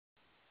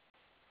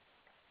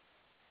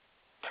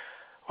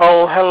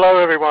Well, hello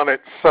everyone.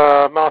 It's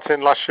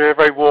Martin Lush here.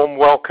 Very warm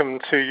welcome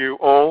to you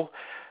all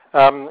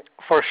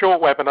for a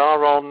short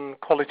webinar on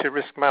quality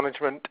risk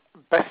management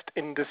best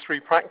industry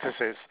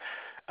practices,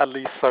 at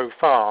least so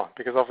far,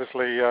 because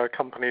obviously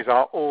companies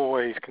are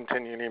always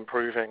continually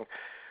improving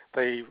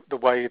the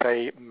way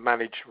they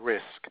manage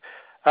risk.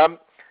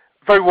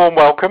 Very warm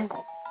welcome.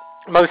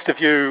 Most of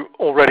you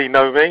already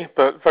know me,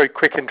 but very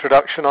quick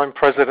introduction. I'm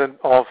president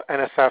of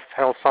NSF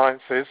Health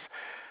Sciences,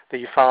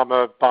 the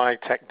Pharma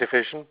Biotech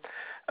Division.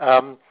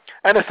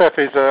 NSF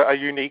is a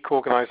unique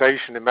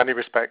organization in many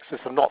respects.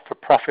 It's a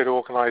not-for-profit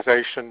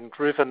organization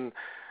driven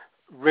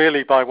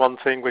really by one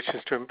thing, which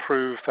is to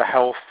improve the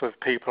health of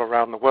people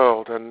around the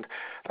world. And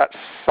that's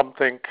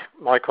something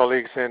my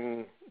colleagues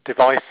in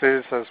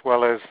devices as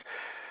well as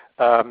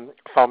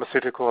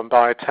pharmaceutical and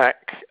biotech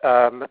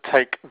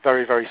take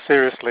very, very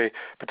seriously,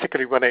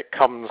 particularly when it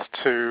comes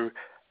to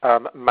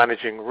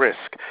managing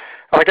risk.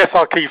 And I guess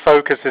our key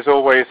focus is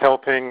always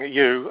helping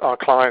you, our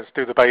clients,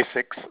 do the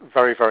basics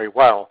very, very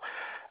well.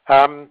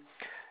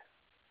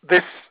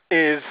 This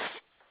is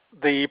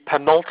the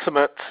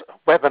penultimate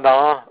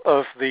webinar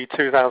of the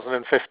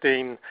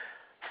 2015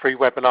 free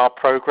webinar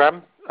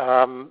program.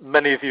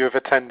 Many of you have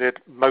attended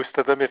most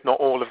of them, if not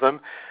all of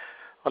them.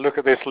 I look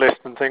at this list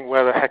and think,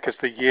 where the heck has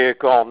the year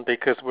gone?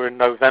 Because we're in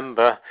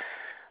November,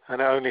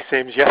 and it only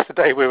seems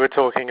yesterday we were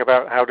talking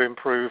about how to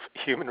improve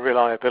human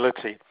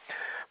reliability.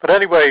 But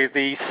anyway,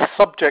 the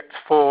subject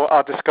for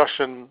our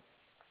discussion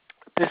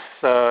this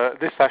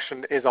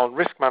session is on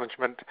risk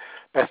management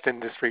best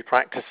industry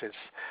practices.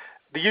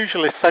 The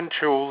usual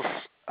essentials,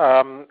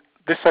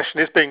 this session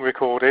is being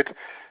recorded,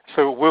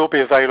 so it will be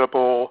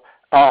available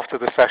after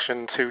the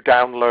session to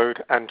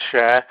download and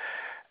share.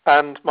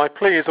 And my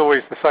plea is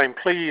always the same.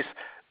 Please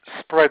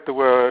spread the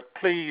word.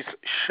 Please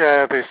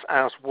share this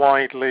as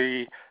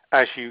widely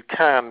as you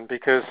can,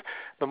 because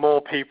the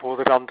more people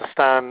that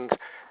understand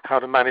how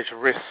to manage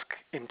risk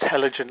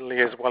intelligently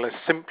as well as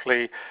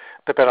simply,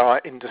 the better our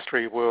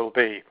industry will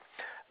be.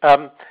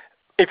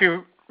 If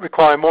you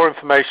require more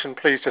information,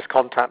 please just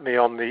contact me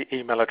on the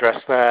email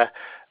address there.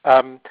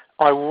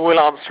 I will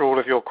answer all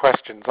of your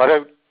questions. I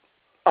don't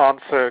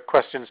answer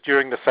questions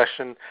during the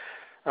session.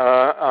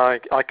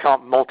 I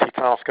can't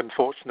multitask,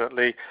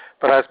 unfortunately,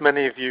 but as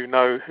many of you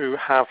know who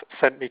have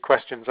sent me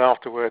questions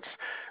afterwards,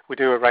 we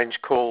do arrange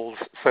calls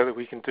so that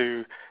we can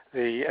do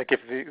give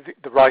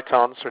the right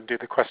answer and do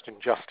the question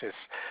justice.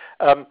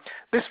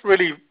 This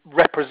really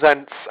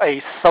represents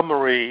a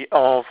summary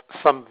of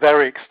some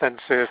very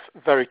extensive,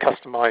 very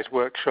customized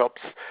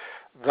workshops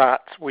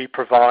that we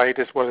provide,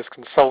 as well as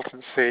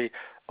consultancy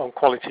on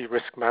quality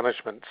risk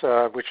management,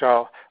 which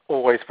are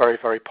always very,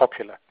 very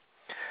popular.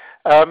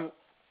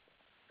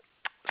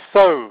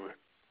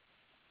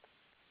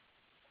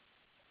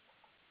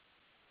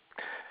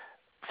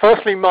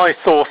 Firstly, my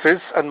sources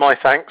and my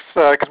thanks,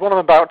 because what I'm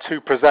about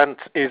to present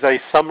is a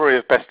summary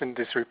of best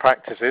industry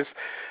practices.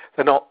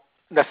 They're not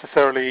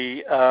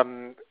necessarily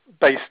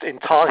based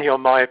entirely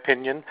on my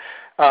opinion,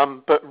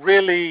 but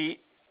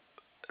really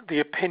the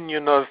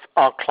opinion of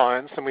our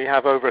clients, and we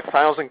have over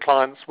 1,000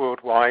 clients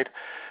worldwide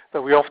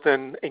that we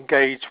often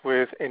engage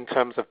with in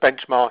terms of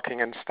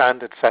benchmarking and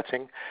standard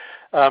setting.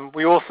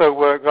 We also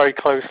work very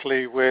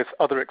closely with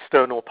other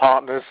external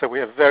partners, so we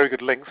have very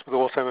good links with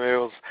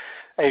automobiles,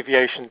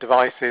 aviation,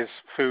 devices,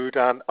 food,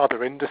 and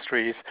other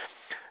industries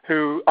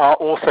who are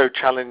also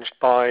challenged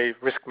by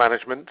risk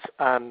management,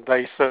 and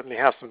they certainly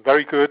have some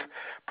very good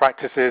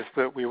practices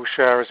that we will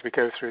share as we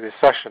go through this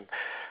session.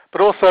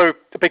 But also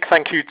a big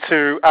thank you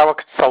to our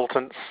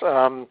consultants.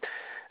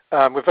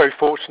 We're very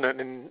fortunate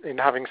in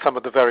having some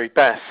of the very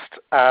best,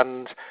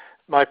 and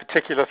my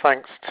particular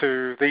thanks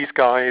to these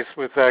guys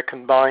with their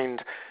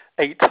combined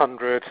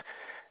 800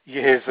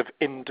 years of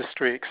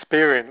industry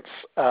experience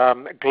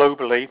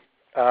globally,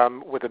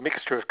 with a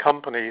mixture of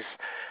companies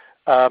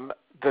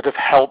that have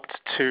helped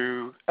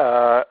to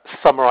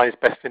summarize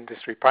best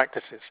industry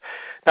practices.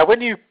 Now,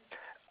 when you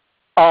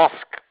ask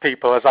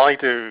people, as I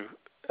do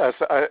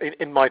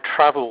in my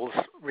travels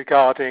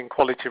regarding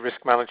quality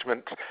risk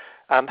management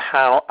and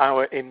how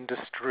our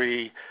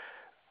industry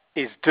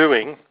is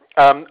doing,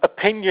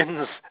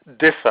 opinions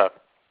differ.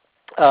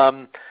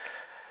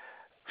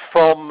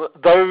 From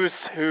those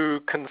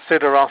who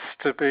consider us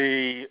to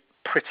be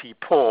pretty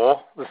poor,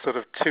 the sort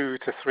of 2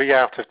 to 3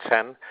 out of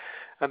 10,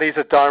 and these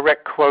are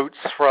direct quotes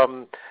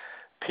from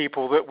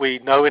people that we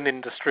know in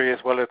industry as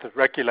well as the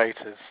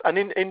regulators. And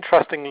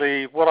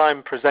interestingly, what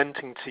I'm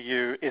presenting to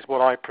you is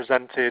what I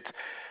presented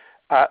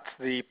at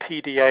the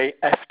PDA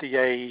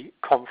FDA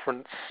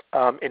conference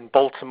in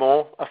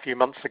Baltimore a few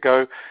months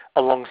ago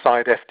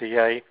alongside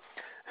FDA,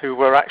 who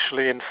were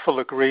actually in full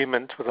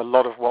agreement with a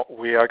lot of what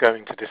we are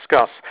going to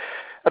discuss.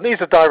 And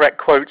these are direct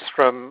quotes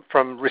from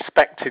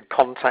respected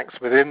contacts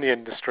within the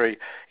industry.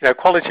 You know,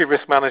 quality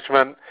risk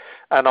management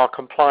and our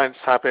compliance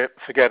habit,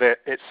 forget it.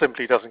 It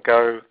simply doesn't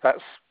go.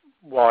 That's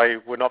why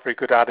we're not very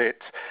good at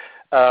it.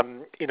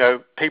 You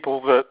know, people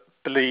that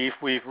believe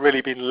we've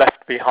really been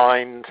left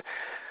behind,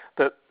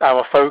 that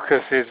our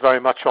focus is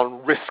very much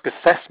on risk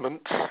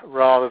assessment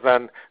rather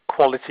than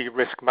quality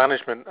risk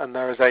management, and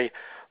there is a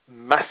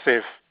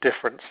massive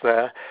difference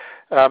there.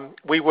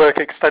 We work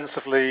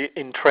extensively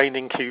in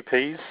training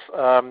QPs.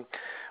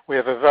 We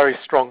have a very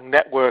strong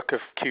network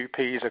of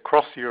QPs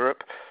across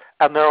Europe,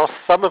 and there are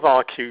some of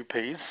our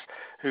QPs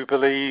who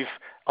believe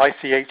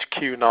ICH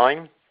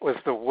Q9 was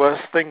the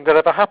worst thing that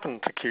ever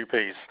happened to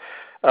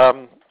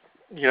QPs.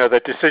 Their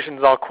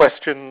decisions are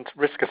questioned.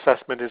 Risk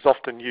assessment is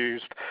often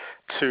used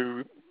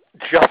to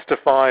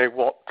justify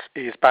what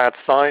is bad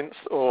science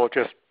or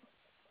just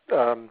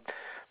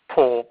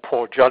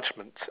poor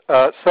judgment.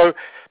 So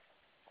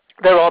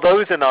there are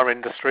those in our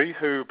industry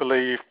who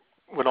believe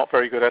we're not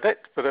very good at it,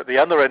 but at the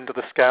other end of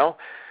the scale,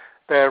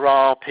 there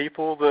are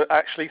people that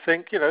actually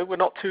think, we're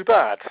not too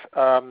bad.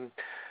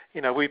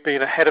 We've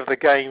been ahead of the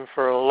game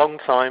for a long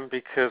time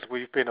because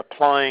we've been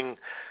applying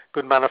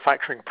good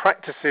manufacturing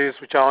practices,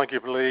 which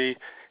arguably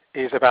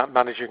is about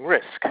managing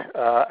risk,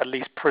 at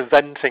least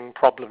preventing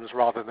problems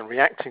rather than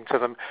reacting to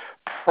them,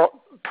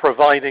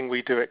 providing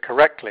we do it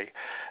correctly.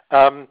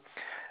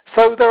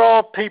 So there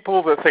are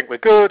people that think we're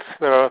good,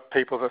 there are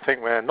people that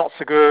think we're not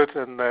so good,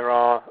 and there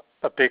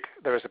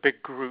is a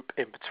big group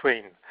in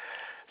between.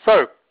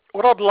 So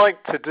what I'd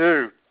like to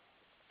do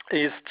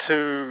is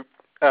to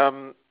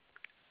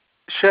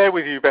share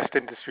with you best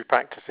industry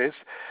practices,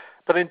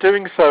 but in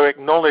doing so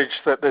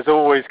acknowledge that there's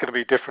always going to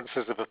be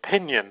differences of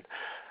opinion.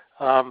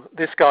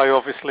 This guy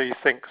obviously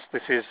thinks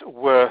this is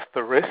worth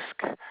the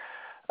risk.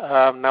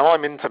 Now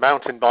I'm into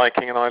mountain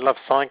biking and I love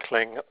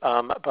cycling,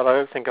 but I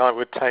don't think I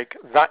would take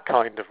that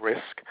kind of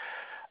risk.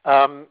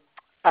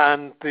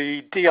 And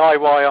the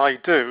DIY I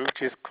do,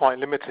 which is quite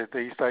limited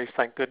these days,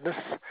 thank goodness,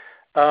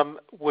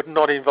 would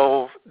not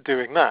involve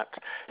doing that.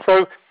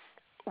 So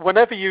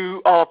whenever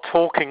you are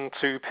talking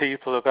to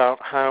people about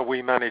how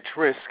we manage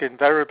risk,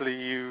 invariably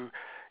you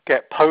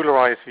get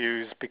polarized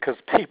views because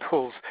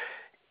people's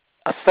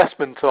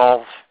assessment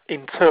of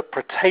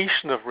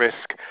interpretation of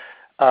risk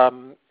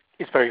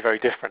is very, very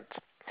different.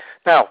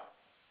 Now,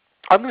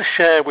 I'm going to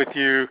share with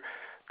you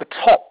the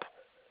top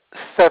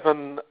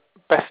 7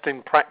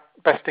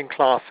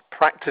 best-in-class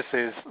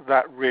practices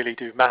that really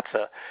do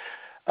matter.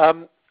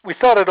 We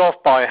started off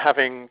by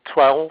having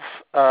 12.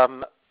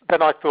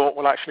 Then I thought,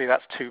 well, actually,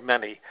 that's too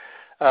many.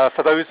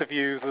 For those of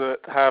you that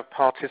have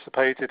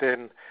participated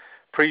in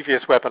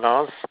previous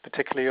webinars,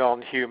 particularly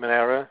on human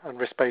error and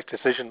risk-based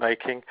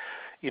decision-making,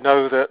 you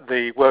know that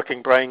the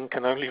working brain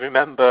can only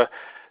remember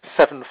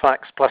 7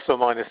 facts plus or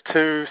minus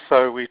 2,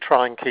 so we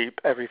try and keep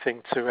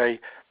everything to a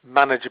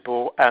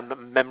manageable and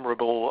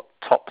memorable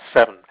top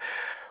 7.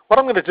 What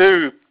I'm going to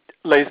do,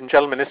 ladies and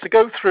gentlemen, is to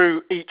go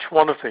through each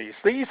one of these.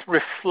 These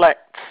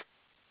reflect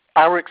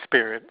our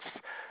experience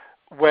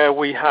where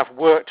we have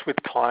worked with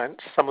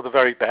clients, some of the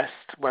very best,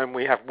 when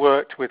we have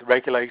worked with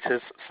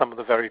regulators, some of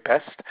the very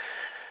best.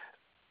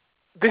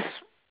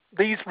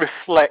 These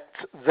reflect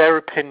their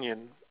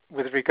opinion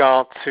with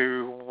regard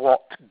to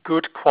what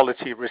good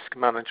quality risk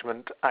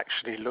management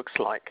actually looks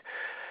like.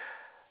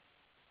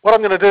 What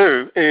I'm going to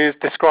do is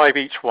describe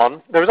each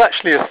one. There is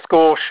actually a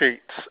score sheet,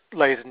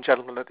 ladies and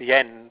gentlemen, at the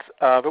end,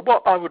 but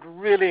what I would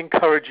really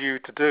encourage you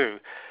to do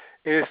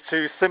is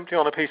to simply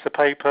on a piece of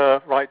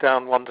paper write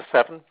down 1 to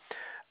 7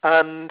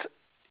 and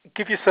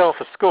give yourself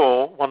a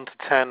score 1 to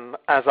 10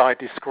 as I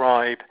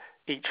describe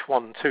each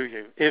one to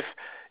you. If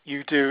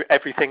you do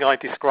everything I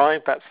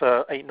describe, that's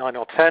a 8, 9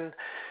 or 10.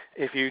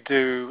 If you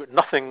do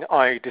nothing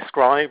I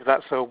describe,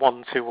 that's a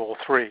 1, 2 or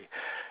 3.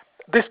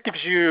 This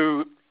gives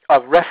you a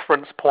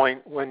reference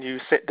point when you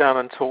sit down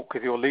and talk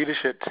with your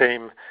leadership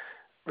team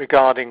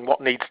regarding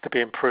what needs to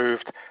be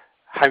improved,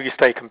 how you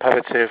stay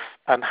competitive,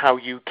 and how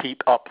you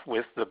keep up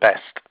with the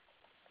best.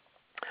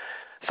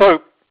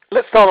 So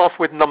let's start off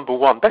with number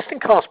 1.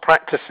 Best-in-class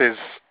practices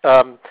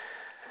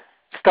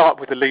start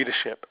with the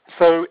leadership.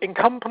 So in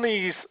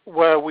companies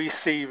where we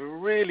see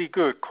really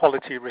good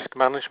quality risk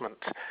management,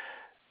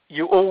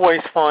 you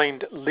always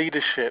find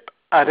leadership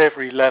at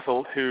every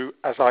level who,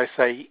 as I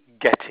say,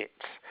 get it.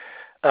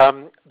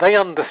 They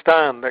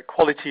understand that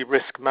quality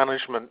risk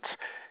management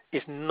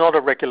is not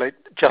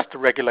just a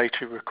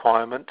regulatory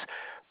requirement,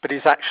 but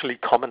is actually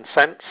common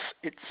sense.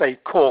 It's a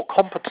core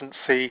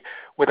competency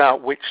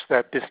without which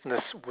their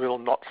business will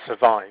not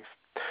survive.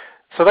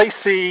 So they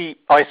see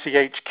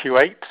ICH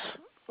Q8,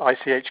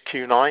 ICH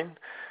Q9,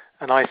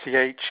 and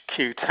ICH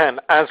Q10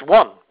 as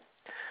one,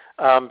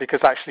 because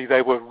actually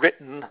they were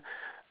written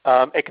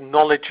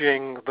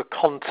acknowledging the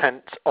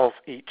content of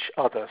each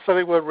other. So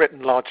they were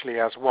written largely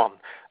as one.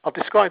 I'll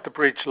describe the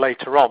bridge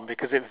later on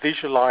because it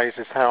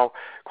visualizes how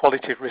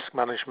quality of risk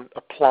management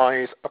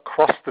applies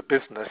across the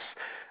business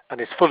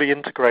and is fully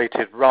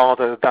integrated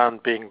rather than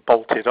being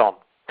bolted on.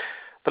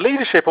 The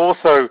leadership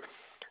also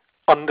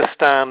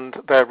understand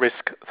their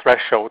risk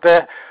threshold.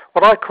 They're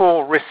what I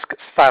call risk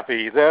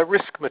savvy. They're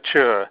risk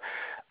mature.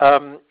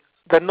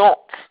 They're not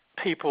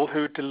people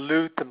who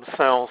delude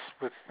themselves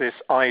with this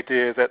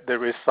idea that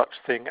there is such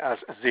thing as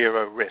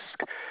zero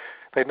risk.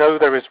 They know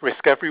there is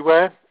risk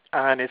everywhere,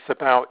 and it's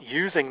about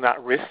using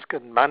that risk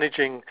and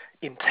managing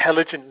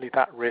intelligently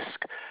that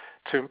risk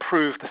to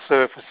improve the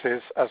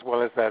services as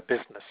well as their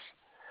business.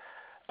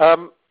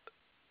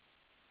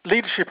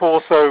 Leadership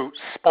also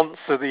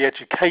sponsor the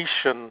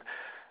education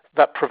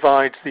that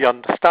provides the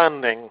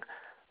understanding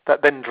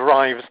that then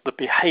drives the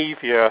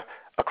behavior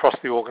across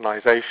the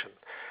organization.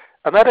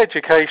 And that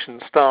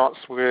education starts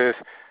with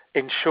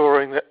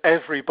ensuring that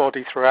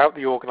everybody throughout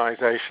the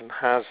organization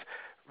has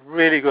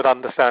really good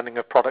understanding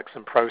of products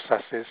and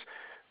processes,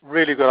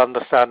 really good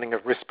understanding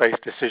of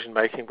risk-based decision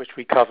making, which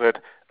we covered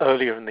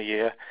earlier in the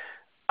year,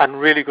 and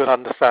really good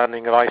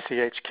understanding of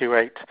ICH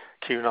Q8,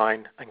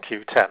 Q9, and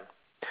Q10.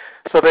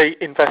 So they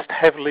invest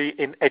heavily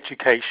in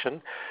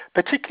education,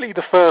 particularly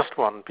the first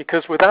one,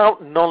 because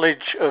without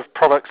knowledge of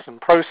products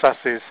and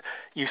processes,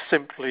 you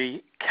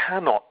simply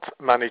cannot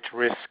manage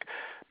risk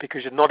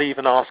because you're not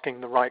even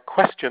asking the right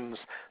questions,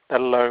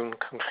 let alone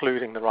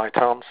concluding the right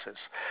answers.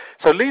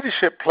 So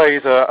leadership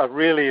plays a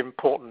really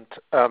important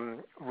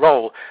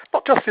role,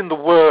 not just in the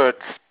words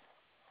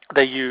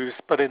they use,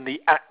 but in the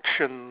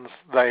actions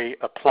they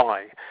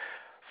apply.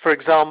 For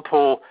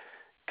example,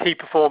 key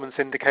performance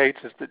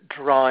indicators that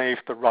drive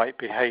the right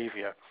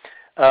behavior,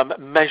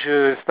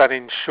 measures that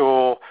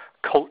ensure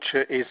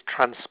culture is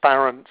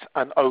transparent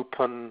and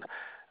open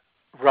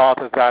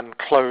rather than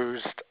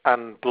closed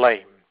and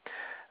blame,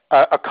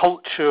 a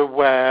culture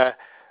where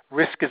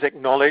risk is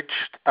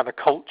acknowledged, and a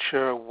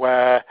culture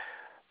where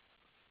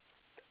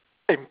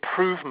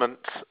improvement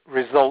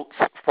results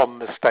from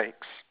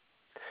mistakes.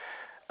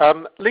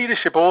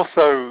 Leadership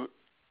also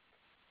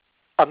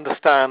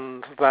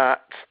understands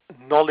that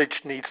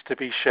knowledge needs to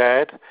be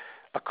shared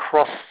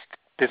across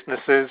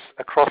businesses,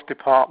 across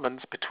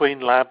departments,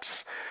 between labs,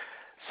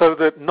 so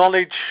that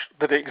knowledge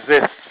that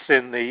exists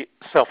in the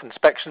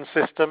self-inspection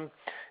system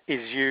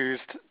is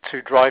used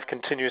to drive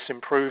continuous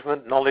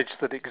improvement. Knowledge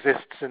that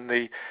exists in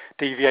the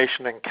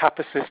deviation and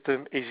kappa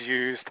system is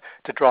used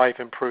to drive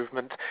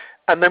improvement.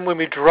 And then when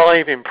we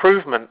drive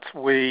improvement,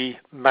 we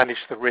manage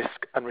the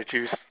risk and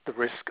reduce the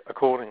risk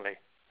accordingly.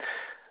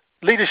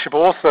 Leadership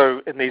also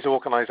in these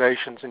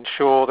organizations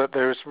ensure that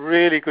there is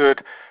really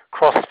good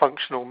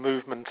cross-functional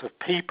movement of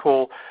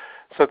people,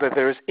 so that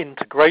there is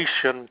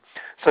integration,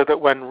 so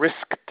that when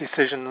risk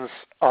decisions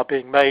are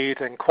being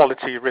made and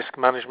quality risk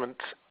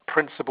management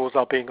principles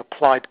are being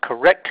applied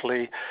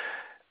correctly,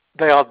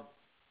 they are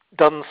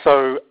done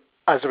so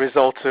as a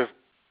result of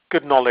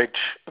good knowledge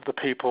of the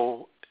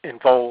people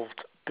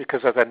involved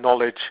because of their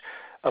knowledge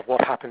of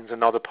what happens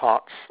in other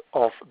parts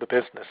of the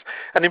business.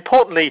 And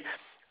importantly,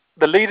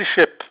 the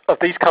leadership of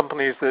these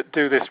companies that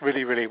do this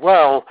really, really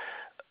well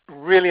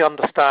really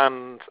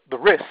understand the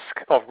risk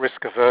of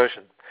risk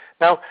aversion.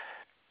 Now,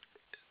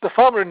 the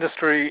pharma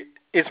industry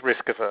is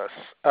risk averse.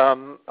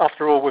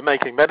 After all, we're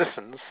making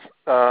medicines,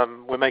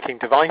 we're making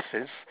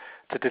devices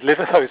to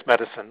deliver those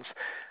medicines,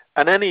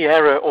 and any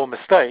error or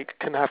mistake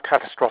can have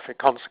catastrophic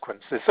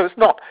consequences. So it's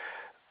not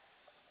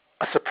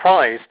a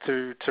surprise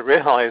to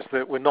realize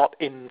that we're not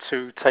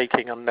into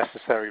taking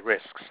unnecessary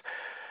risks.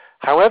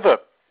 However,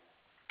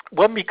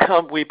 when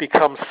we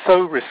become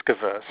so risk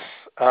averse,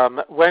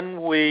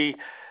 when we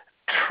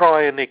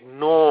try and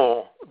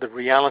ignore the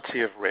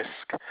reality of risk,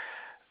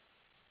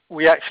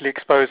 we actually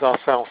expose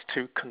ourselves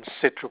to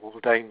considerable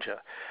danger.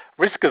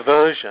 Risk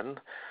aversion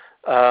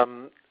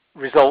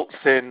results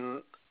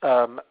in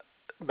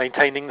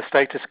maintaining the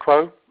status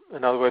quo,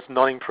 in other words,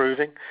 not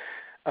improving.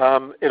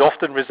 It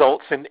often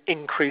results in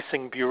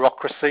increasing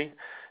bureaucracy,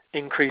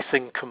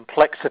 increasing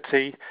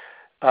complexity,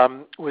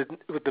 with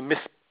the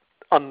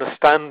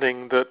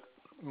misunderstanding that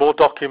more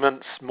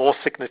documents, more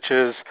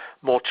signatures,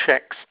 more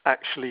checks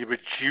actually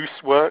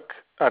reduce work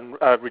and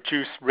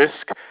reduce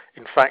risk.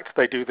 In fact,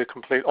 they do the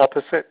complete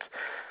opposite.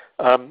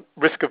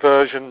 Risk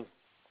aversion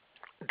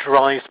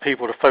drives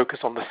people to focus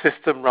on the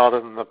system rather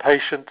than the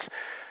patient,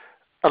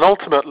 and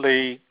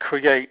ultimately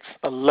creates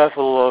a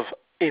level of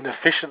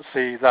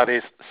inefficiency that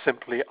is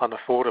simply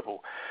unaffordable.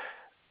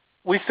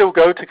 We still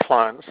go to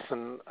clients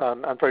and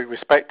very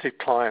respected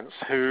clients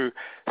who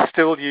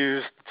still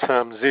use the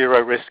term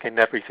zero risk in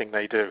everything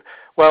they do.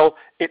 Well,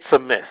 it's a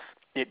myth.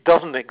 It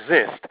doesn't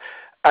exist.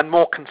 And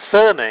more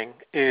concerning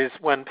is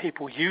when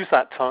people use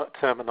that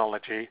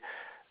terminology,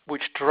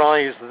 which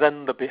drives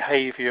then the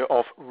behavior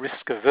of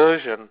risk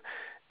aversion,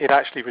 it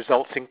actually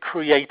results in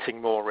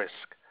creating more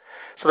risk.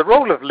 So the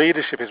role of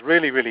leadership is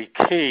really, really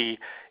key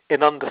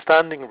in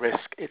understanding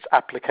risk, its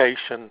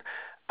application,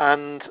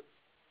 and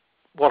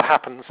what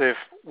happens if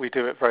we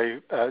do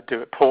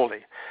it poorly.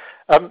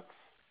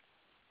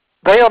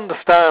 They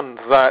understand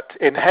that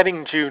in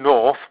heading due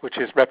north, which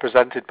is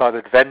represented by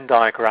the Venn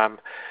diagram,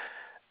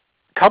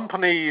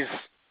 companies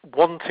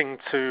wanting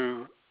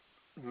to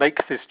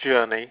make this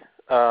journey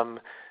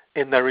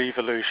in their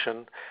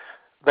evolution,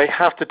 they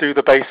have to do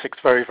the basics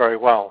very, very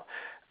well.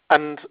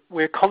 And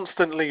we're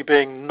constantly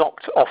being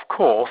knocked off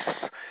course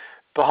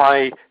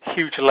by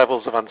huge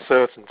levels of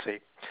uncertainty.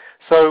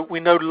 So we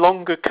no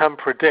longer can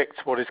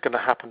predict what is going to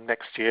happen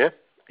next year,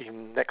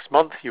 even next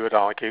month, you would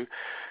argue,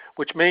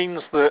 which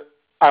means that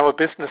our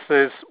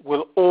businesses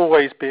will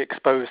always be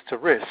exposed to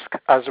risk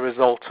as a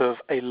result of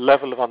a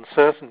level of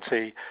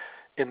uncertainty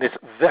in this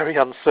very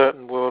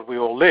uncertain world we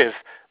all live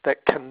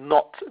that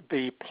cannot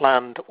be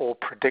planned or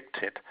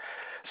predicted.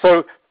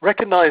 So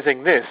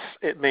recognizing this,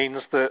 it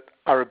means that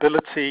our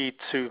ability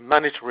to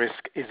manage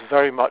risk is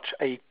very much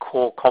a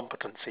core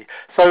competency.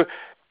 So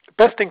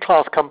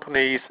best-in-class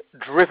companies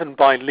driven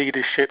by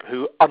leadership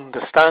who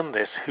understand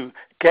this, who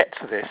get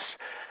to this,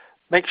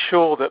 make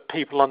sure that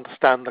people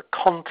understand the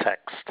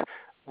context.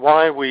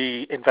 Why are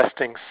we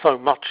investing so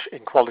much in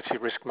quality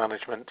risk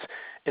management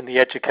in the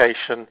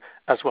education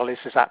as well as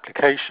its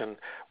application?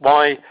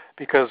 Why?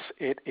 Because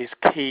it is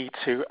key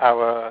to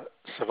our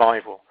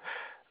survival.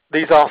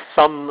 These are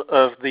some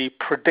of the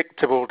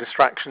predictable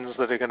distractions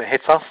that are going to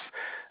hit us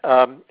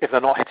if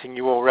they're not hitting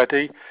you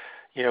already.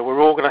 You know,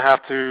 we're all going to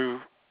have to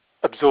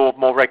absorb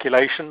more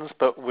regulations,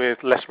 but with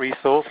less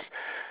resource.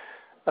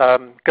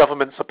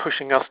 Governments are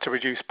pushing us to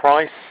reduce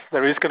price.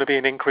 There is going to be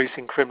an increase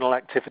in criminal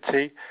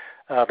activity.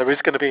 There is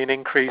going to be an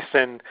increase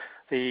in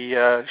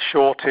the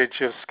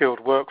shortage of skilled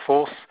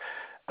workforce.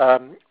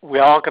 We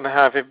are going to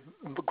have a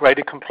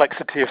greater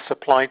complexity of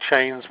supply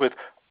chains with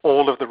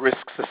all of the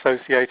risks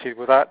associated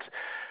with that.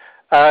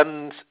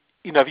 And,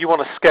 you know, if you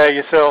want to scare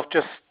yourself,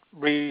 just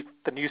read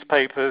the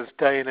newspapers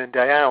day in and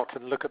day out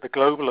and look at the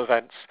global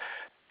events,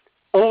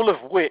 all of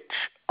which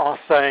are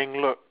saying,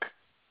 look,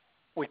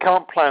 we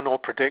can't plan or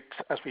predict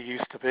as we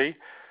used to be.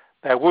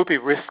 There will be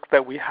risk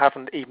that we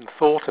haven't even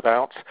thought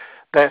about.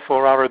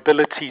 Therefore, our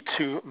ability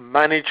to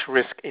manage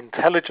risk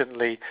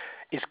intelligently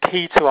is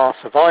key to our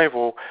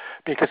survival,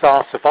 because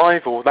our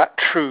survival, that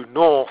true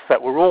north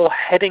that we're all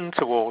heading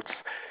towards,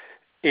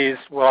 is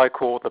what I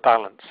call the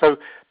balance. So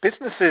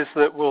businesses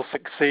that will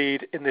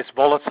succeed in this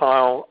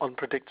volatile,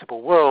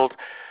 unpredictable world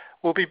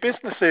will be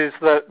businesses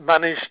that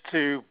manage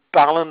to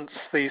balance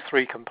these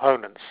three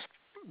components: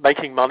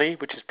 making money,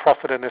 which is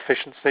profit and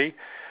efficiency,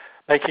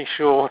 making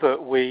sure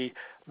that we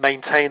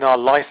maintain our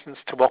license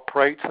to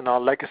operate and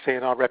our legacy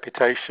and our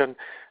reputation,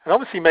 and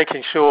obviously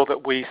making sure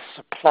that we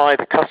supply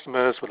the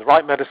customers with the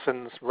right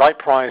medicines, right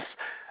price,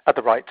 at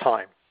the right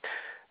time,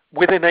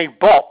 within a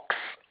box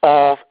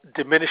of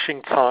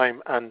diminishing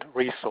time and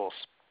resource.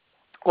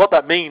 What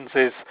that means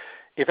is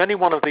if any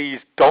one of these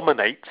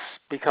dominates,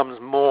 becomes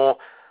more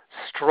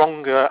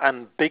stronger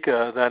and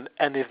bigger than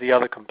any of the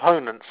other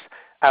components,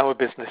 our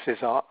businesses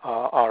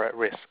are at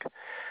risk.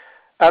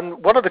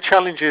 And one of the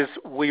challenges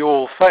we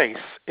all face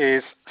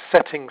is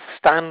setting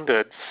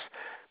standards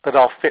that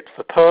are fit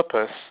for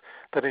purpose,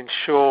 that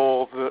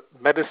ensure that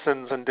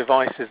medicines and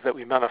devices that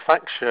we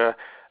manufacture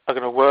are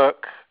going to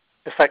work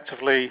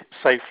effectively,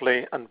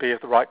 safely, and be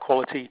of the right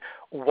quality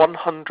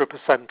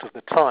 100% of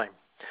the time.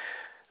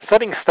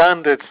 Setting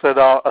standards that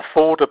are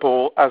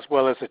affordable as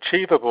well as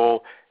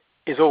achievable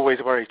is always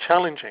very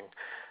challenging.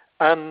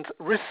 And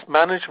risk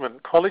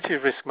management, quality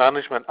risk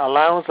management,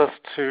 allows us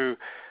to,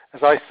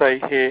 as I say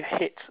here,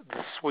 hit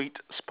the sweet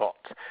spot.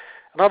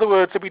 In other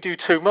words, if we do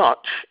too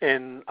much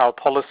in our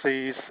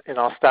policies, in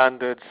our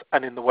standards,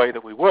 and in the way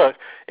that we work,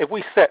 if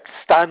we set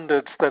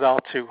standards that are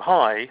too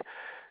high,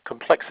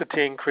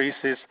 complexity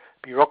increases,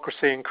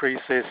 bureaucracy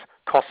increases,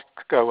 costs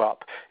go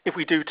up. If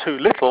we do too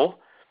little,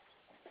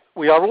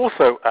 we are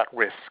also at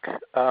risk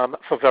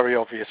for very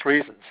obvious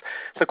reasons.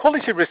 So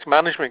quality risk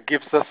management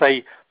gives us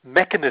a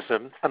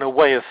mechanism and a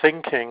way of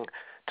thinking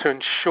to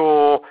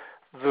ensure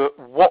that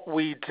what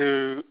we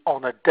do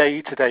on a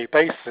day-to-day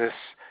basis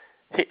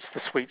hits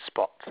the sweet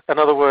spot. In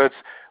other words,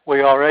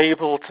 we are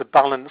able to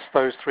balance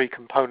those three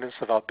components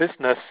of our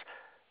business: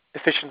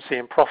 efficiency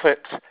and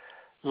profit,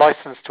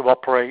 license to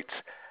operate,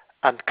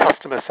 and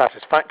customer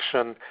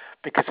satisfaction.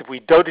 Because if we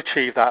don't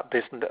achieve that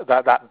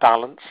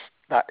balance,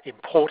 that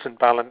important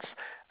balance,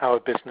 our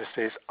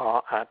businesses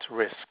are at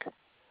risk.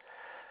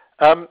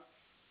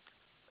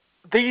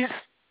 These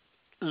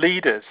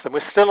leaders, and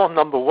we're still on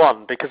number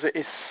one because it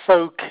is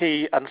so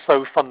key and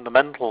so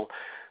fundamental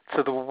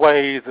to the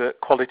way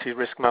that quality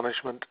risk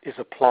management is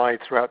applied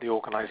throughout the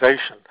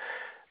organization.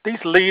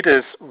 These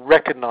leaders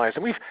recognize,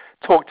 and we've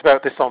talked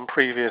about this on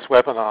previous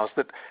webinars,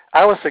 that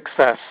our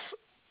success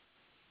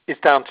is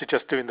down to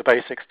just doing the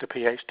basics to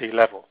PhD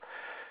level.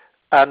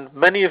 And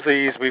many of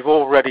these we've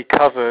already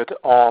covered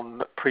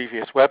on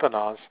previous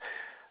webinars: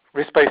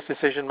 risk-based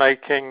decision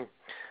making,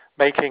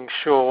 making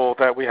sure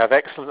that we have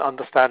excellent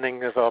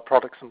understanding of our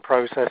products and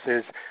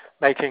processes,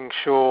 making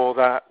sure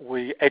that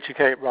we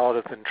educate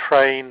rather than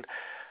train,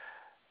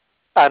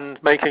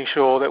 and making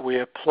sure that we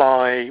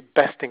apply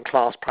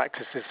best-in-class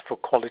practices for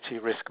quality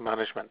risk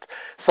management.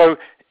 So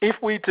if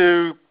we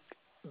do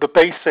the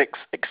basics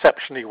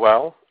exceptionally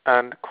well,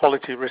 and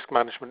quality risk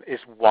management is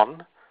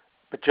one,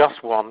 but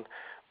just one,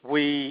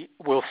 we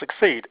will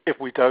succeed. If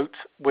we don't,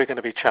 we're going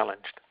to be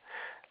challenged.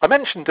 I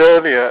mentioned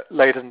earlier,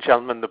 ladies and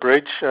gentlemen, the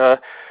bridge.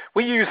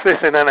 We use this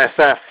in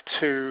NSF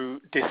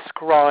to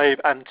describe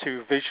and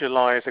to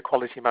visualize a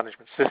quality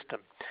management system.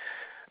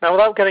 Now,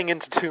 without getting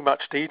into too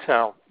much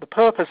detail, the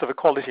purpose of a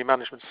quality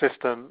management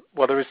system,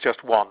 well, there is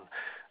just one,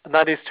 and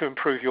that is to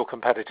improve your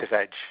competitive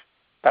edge.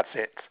 That's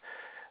it.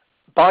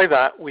 By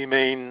that, we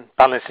mean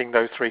balancing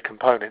those three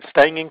components.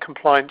 Staying in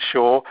compliance,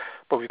 sure,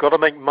 but we've got to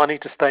make money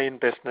to stay in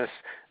business,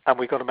 and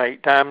we've got to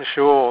make damn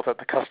sure that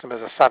the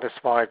customers are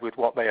satisfied with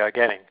what they are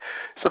getting.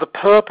 So the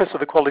purpose of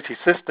the quality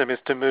system is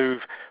to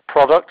move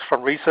products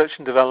from research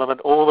and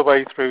development all the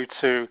way through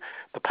to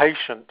the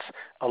patient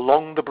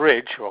along the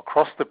bridge or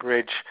across the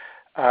bridge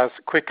as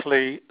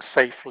quickly,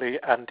 safely,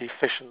 and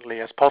efficiently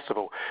as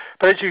possible.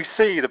 But as you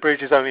see, the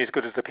bridge is only as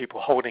good as the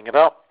people holding it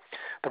up.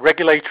 The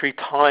regulatory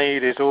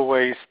tide is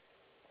always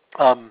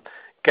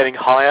getting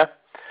higher.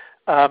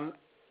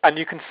 And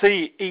you can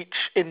see each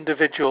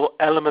individual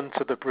element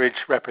of the bridge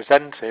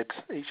represented,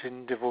 each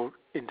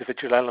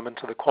individual element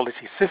of the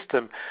quality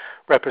system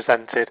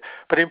represented.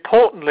 But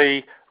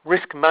importantly,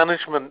 risk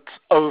management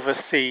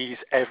oversees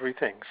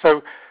everything.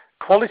 So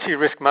quality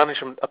risk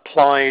management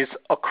applies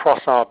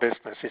across our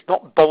business. It's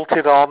not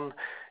bolted on.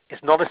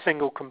 It's not a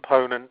single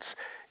component.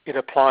 It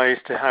applies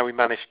to how we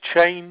manage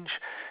change.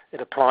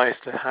 It applies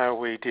to how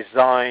we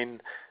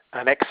design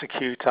and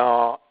execute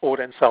our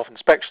audit and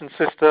self-inspection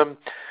system.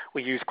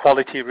 We use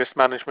quality risk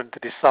management to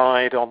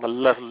decide on the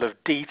level of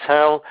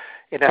detail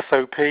in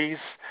SOPs,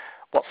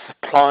 what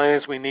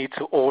suppliers we need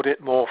to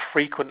audit more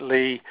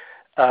frequently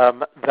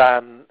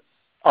than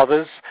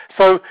others.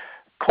 So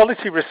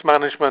quality risk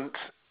management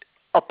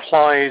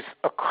applies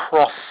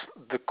across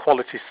the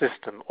quality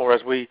system, or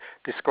as we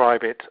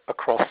describe it,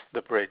 across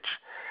the bridge.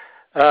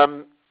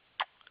 A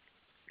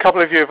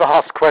couple of you have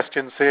asked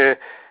questions here.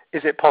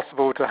 Is it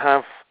possible to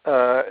have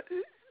the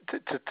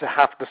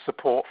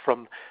support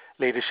from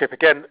leadership?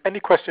 Again, any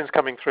questions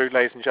coming through,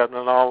 ladies and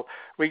gentlemen, I'll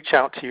reach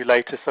out to you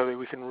later so that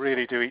we can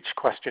really do each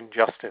question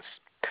justice.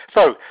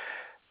 So,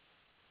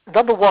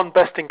 number one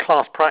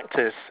best-in-class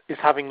practice is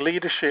having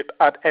leadership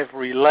at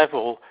every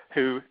level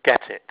who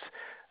get it.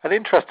 And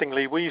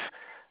interestingly, we've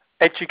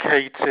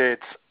educated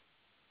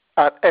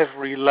at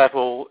every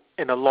level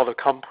in a lot of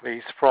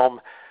companies,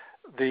 from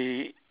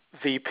the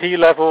VP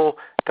level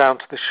down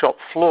to the shop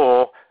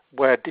floor,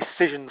 where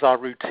decisions are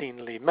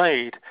routinely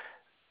made,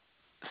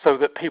 so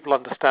that people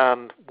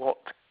understand what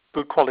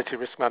good quality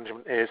risk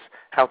management is,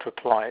 how to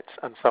apply it,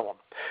 and so on.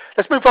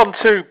 Let's move on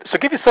to, so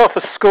give yourself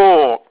a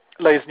score,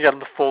 ladies and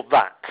gentlemen, for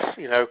that,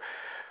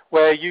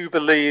 where you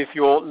believe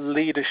your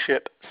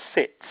leadership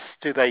sits.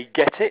 Do they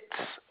get it,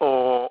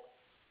 or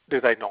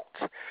do they not?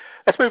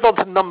 Let's move on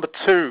to number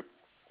two.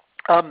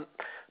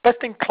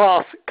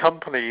 Best-in-class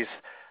companies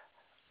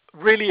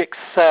really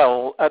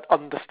excel at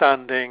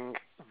understanding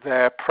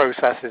their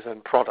processes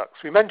and products.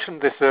 We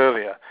mentioned this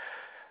earlier.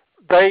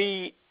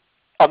 They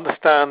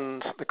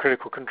understand the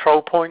critical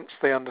control points.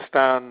 They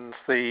understand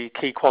the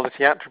key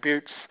quality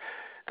attributes.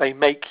 They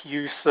make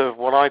use of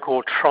what I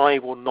call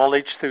tribal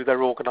knowledge through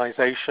their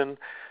organization,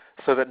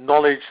 so that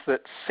knowledge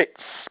that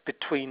sits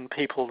between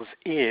people's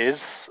ears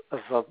of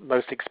the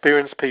most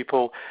experienced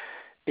people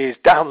is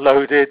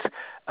downloaded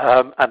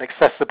and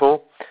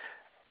accessible.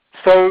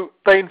 So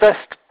they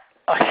invest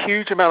a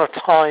huge amount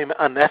of time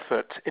and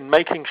effort in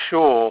making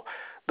sure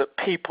that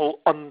people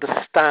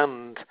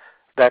understand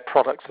their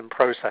products and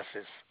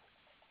processes.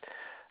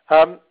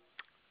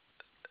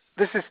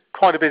 This is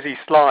quite a busy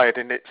slide,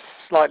 and it's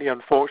slightly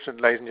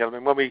unfortunate, ladies and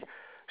gentlemen. When we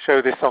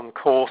show this on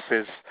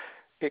courses,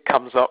 it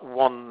comes up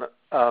one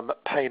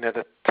pane at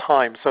a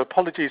time. So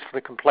apologies for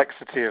the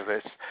complexity of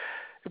this.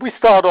 If we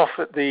start off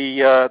at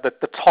the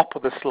top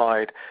of the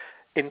slide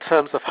in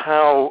terms of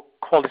how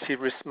quality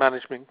risk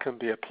management can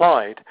be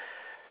applied,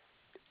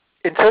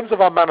 in terms of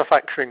our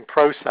manufacturing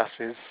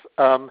processes,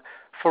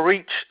 for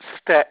each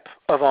step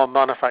of our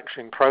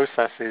manufacturing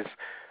processes,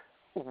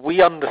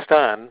 we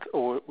understand,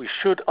 or we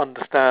should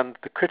understand,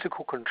 the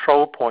critical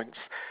control points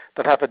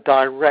that have a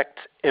direct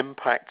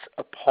impact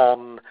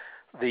upon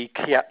the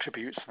key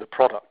attributes of the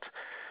product.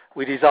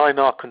 We design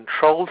our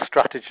control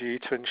strategy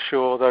to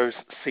ensure those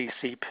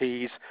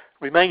CCPs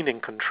remain in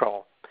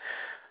control.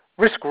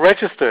 Risk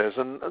registers,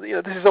 and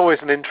this is always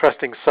an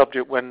interesting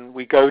subject when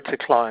we go to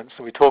clients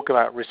and we talk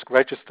about risk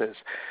registers.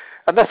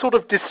 And they're sort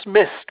of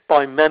dismissed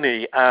by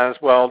many as,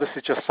 well, this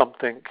is just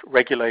something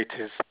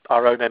regulators,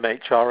 our own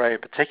MHRA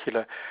in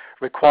particular,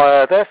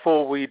 require,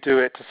 therefore we do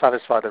it to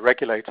satisfy the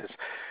regulators,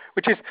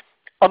 which is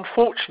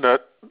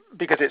unfortunate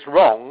because it's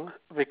wrong,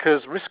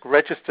 because risk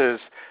registers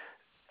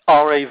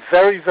are a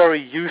very,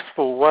 very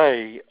useful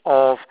way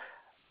of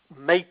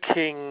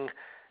making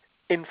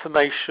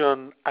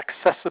information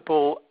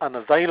accessible and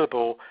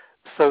available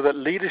so that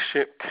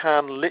leadership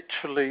can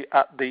literally,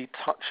 at the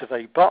touch of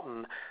a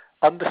button,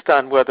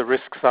 understand where the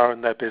risks are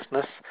in their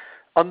business,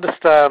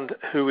 understand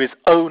who is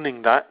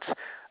owning that,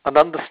 and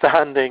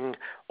understanding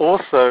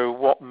also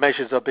what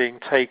measures are being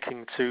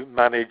taken to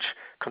manage,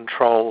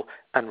 control,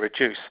 and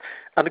reduce.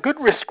 And a good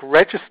risk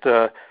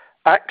register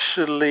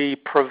actually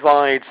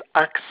provides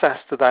access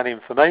to that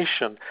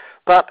information,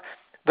 but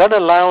then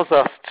allows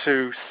us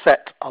to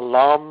set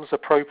alarms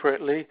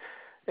appropriately.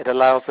 It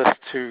allows us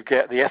to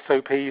get the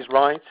SOPs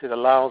right. It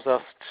allows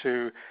us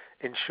to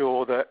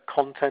ensure that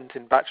content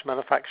in batch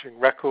manufacturing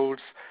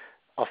records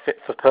are fit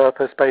for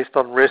purpose based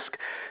on risk.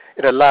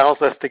 It allows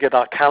us to get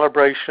our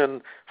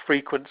calibration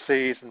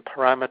frequencies and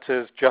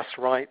parameters just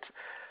right.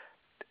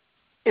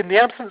 In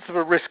the absence of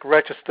a risk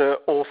register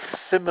or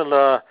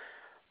similar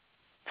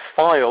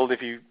file,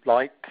 if you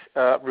like,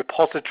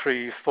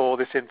 repository for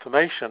this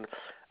information,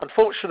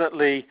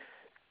 unfortunately,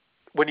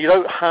 when you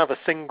don't have a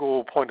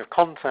single point of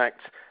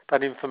contact,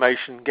 that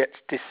information gets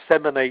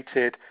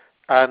disseminated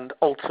and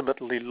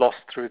ultimately lost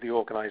through the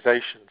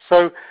organization.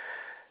 So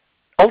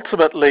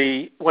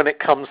ultimately, when it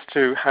comes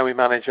to how we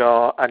manage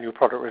our annual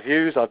product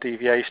reviews, our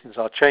deviations,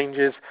 our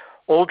changes,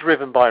 all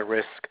driven by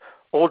risk,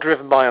 all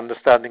driven by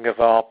understanding of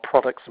our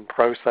products and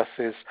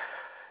processes,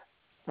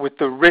 with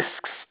the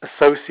risks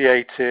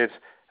associated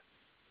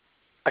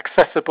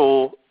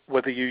accessible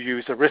whether you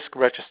use a risk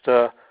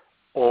register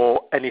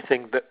or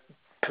anything that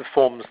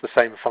performs the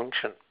same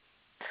function.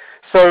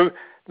 So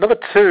number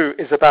 2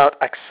 is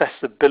about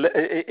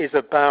accessibility, is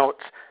about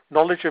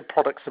knowledge of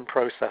products and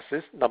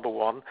processes, number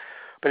 1,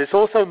 but it's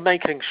also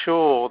making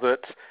sure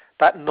that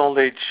that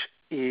knowledge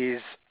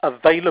is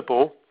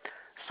available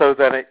so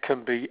that it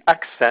can be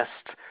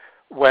accessed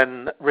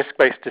when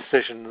risk-based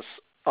decisions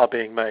are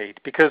being made.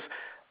 Because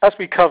as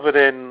we covered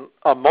in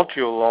our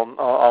module on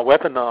our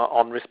webinar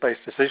on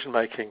risk-based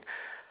decision-making,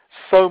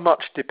 so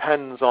much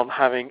depends on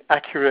having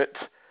accurate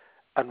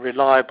and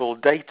reliable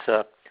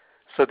data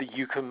so that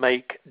you can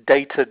make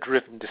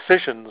data-driven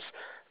decisions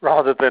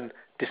rather than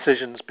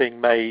decisions being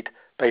made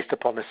based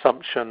upon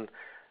assumption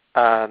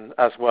and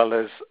as well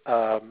as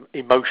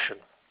emotion.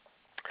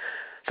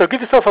 So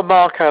give yourself a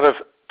mark out of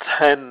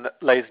 10,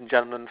 ladies and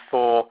gentlemen,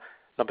 for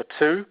number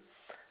 2.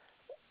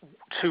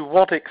 To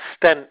what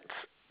extent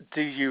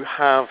do you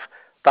have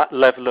that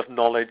level of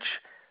knowledge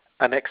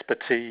and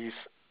expertise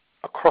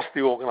across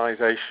the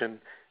organization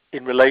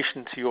in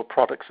relation to your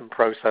products and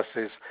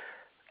processes,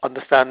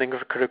 understanding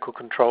of critical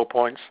control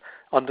points,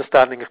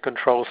 understanding of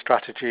control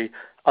strategy,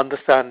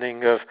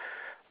 understanding of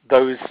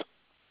those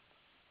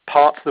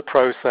parts of the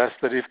process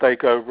that if they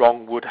go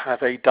wrong would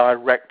have a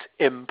direct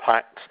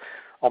impact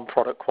on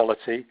product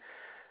quality,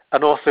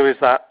 and also is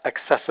that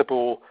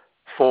accessible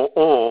for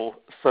all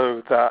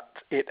so that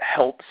it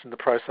helps in the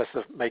process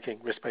of making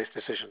risk-based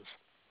decisions.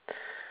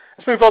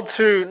 Let's move on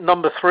to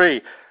number 3.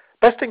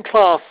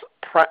 Best-in-class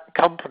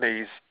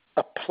companies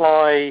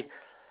apply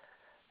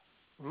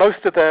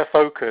most of their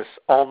focus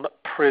on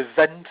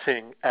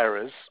preventing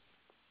errors,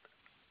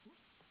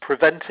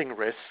 preventing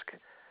risk,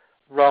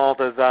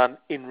 rather than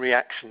in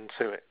reaction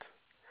to it.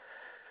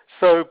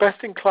 So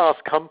best-in-class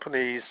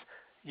companies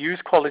use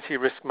quality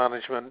risk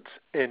management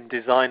in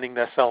designing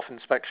their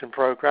self-inspection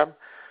program,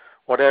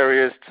 what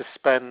areas to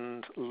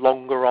spend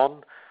longer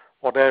on,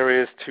 what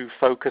areas to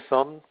focus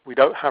on. We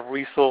don't have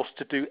resource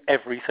to do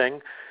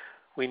everything.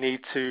 We need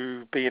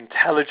to be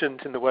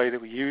intelligent in the way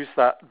that we use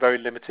that very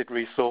limited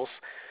resource.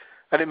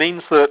 And it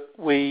means that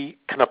we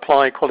can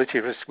apply quality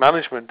risk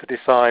management to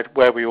decide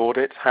where we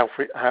audit, how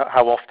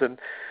often.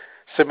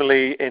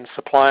 Similarly, in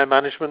supplier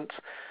management,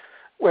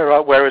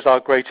 where is our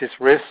greatest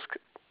risk?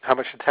 How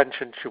much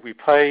attention should we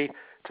pay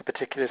to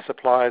particular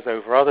suppliers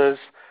over others?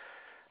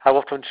 How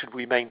often should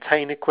we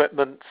maintain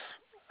equipment?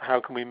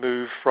 How can we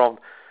move from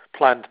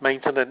planned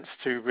maintenance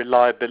to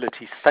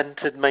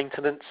reliability-centered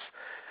maintenance?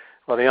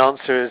 Well, the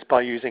answer is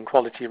by using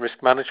quality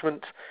risk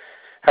management.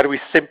 How do we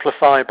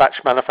simplify batch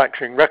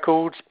manufacturing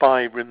records?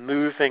 By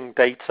removing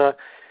data,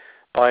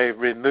 by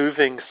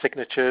removing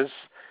signatures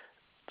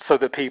so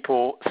that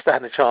people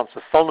stand a chance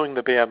of following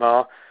the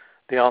BMR.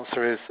 The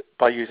answer is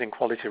by using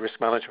quality risk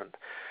management.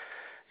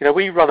 You know,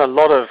 we run a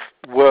lot of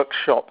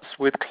workshops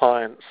with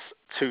clients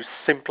to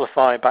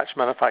simplify batch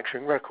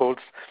manufacturing records,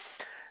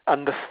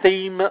 and the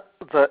theme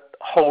that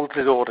holds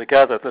it all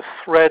together, the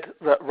thread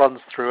that runs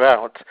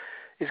throughout,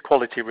 is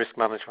quality risk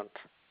management.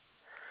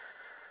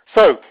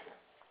 So,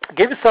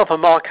 give yourself a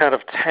mark out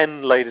of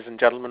 10, ladies and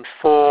gentlemen,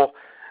 for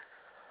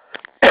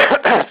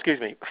excuse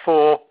me,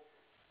 for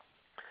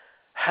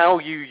how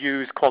you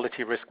use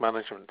quality risk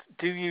management.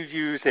 Do you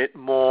use it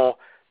more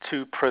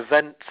to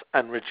prevent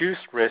and reduce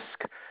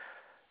risk,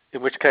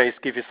 in which case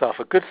give yourself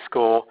a good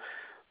score?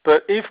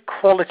 But if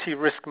quality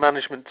risk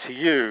management to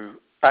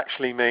you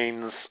actually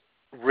means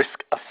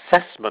risk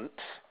assessment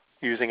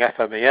using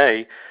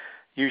FMEA,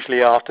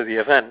 usually after the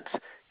event,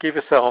 give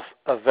yourself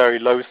a very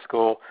low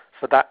score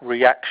for that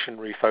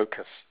reactionary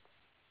focus.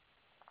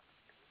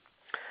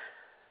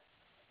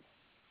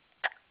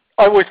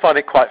 I always find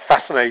it quite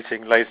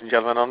fascinating, ladies and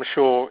gentlemen. I'm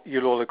sure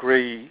you'll all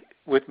agree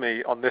with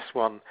me on this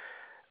one.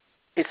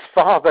 It's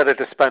far better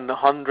to spend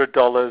 $100,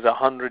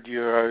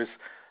 €100,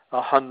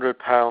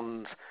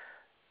 £100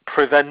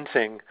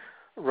 preventing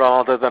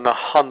rather than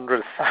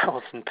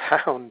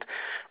 £100,000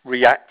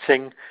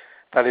 reacting.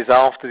 That is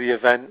after the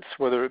event,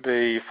 whether it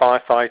be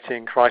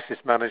firefighting, crisis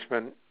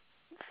management,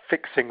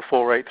 fixing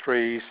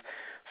 483s,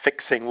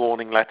 fixing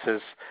warning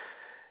letters.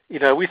 You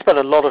know, we spend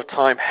a lot of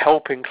time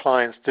helping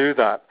clients do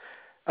that.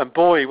 And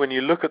boy, when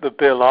you look at the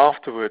bill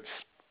afterwards,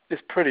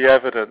 it's pretty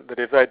evident that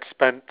if they'd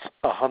spent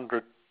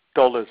 $100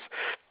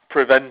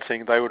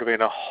 preventing, they would have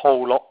been a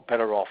whole lot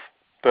better off.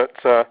 But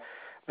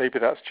maybe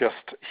that's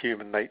just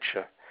human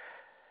nature.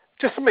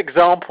 Just some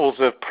examples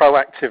of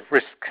proactive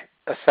risk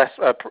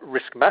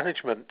risk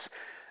management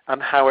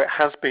and how it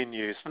has been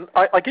used. And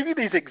I give you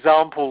these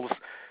examples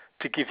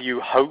to give you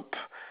hope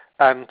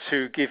and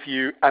to give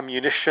you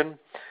ammunition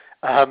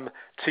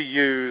to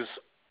use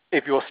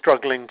if you're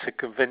struggling to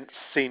convince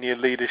senior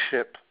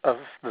leadership of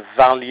the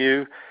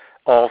value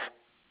of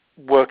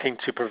working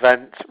to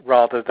prevent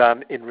rather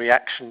than in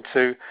reaction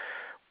to.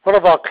 One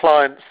of our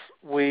clients,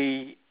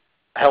 we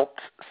helped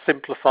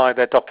simplify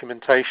their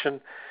documentation.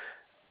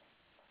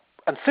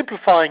 And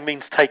simplifying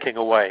means taking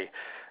away.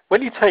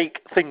 When you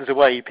take things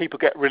away, people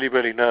get really,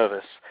 really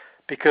nervous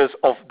because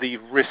of the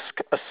risk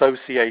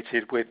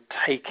associated with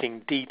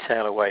taking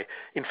detail away.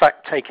 In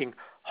fact, taking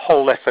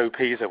whole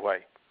SOPs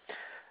away.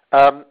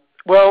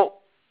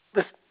 Well,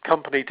 this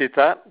company did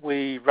that.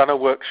 We ran a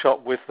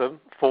workshop with them,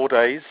 4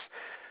 days.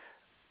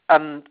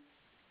 And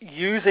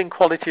using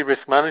quality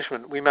risk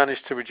management, we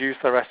managed to reduce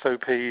their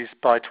SOPs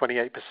by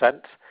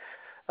 28%.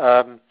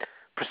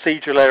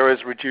 Procedural errors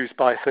reduced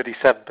by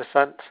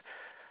 37%.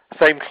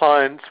 Same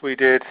clients, we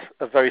did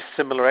a very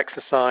similar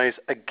exercise,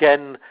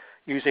 again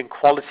using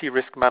quality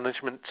risk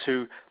management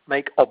to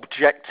make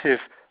objective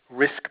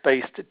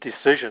risk-based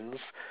decisions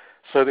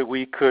so that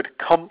we could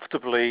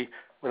comfortably,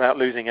 without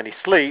losing any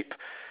sleep,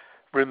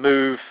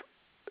 remove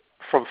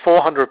from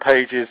 400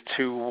 pages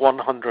to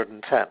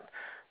 110.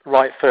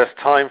 Right first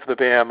time for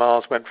the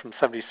BMRs went from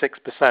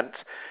 76%.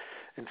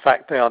 In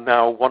fact, they are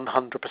now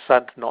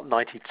 100%, not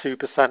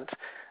 92%.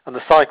 And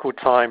the cycle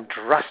time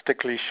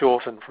drastically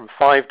shortened from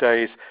 5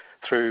 days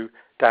through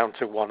down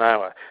to 1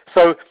 hour.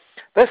 So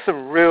there's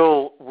some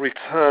real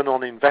return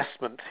on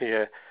investment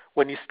here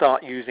when you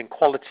start using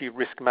quality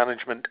risk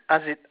management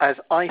as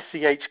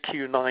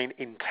ICHQ9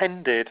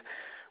 intended,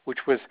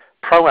 which was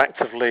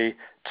proactively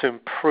to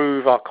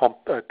improve our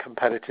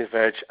competitive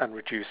edge and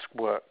reduce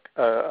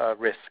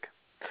risk.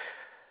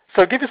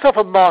 So give yourself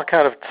a mark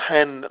out of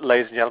 10,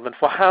 ladies and gentlemen,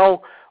 for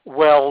how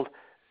well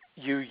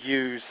you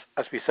use,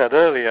 as we said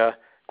earlier,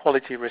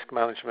 quality risk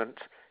management.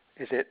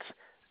 Is it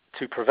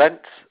to prevent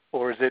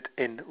or is it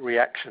in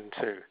reaction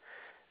to?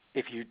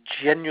 If you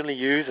genuinely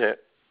use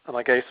it, and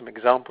I gave some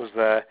examples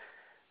there,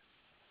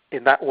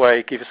 in that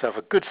way give yourself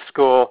a good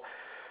score,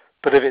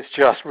 but if it's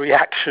just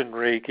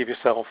reactionary, give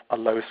yourself a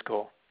low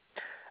score.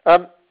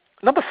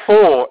 Number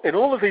 4, in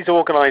all of these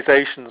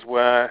organizations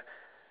where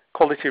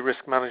quality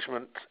risk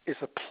management is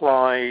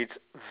applied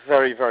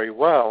very, very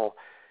well,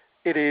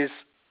 it is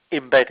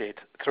embedded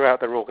throughout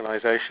their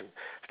organization.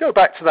 If you go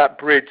back to that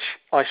bridge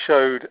I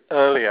showed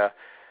earlier,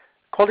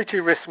 quality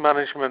risk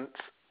management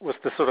was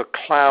the sort of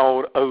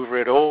cloud over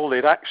it all.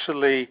 It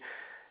actually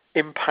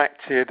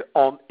impacted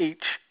on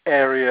each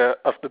area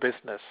of the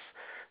business.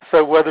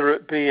 So whether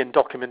it be in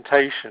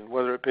documentation,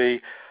 whether it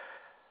be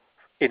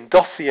in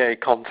dossier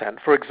content.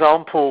 For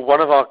example,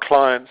 one of our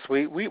clients,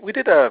 we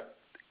did a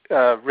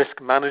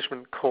risk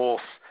management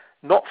course,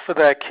 not for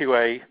their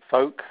QA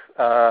folk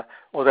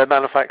or their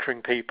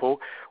manufacturing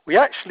people. We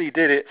actually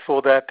did it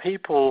for their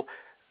people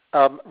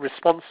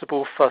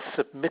responsible for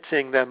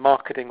submitting their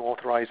marketing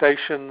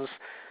authorizations,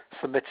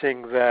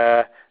 submitting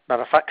their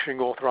manufacturing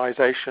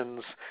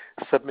authorizations,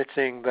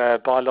 submitting their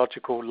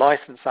biological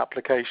license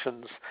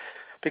applications.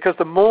 Because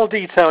the more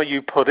detail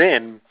you put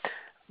in,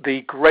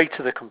 the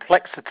greater the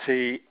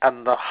complexity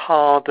and the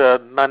harder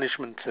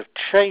management of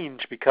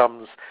change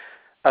becomes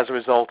as a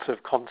result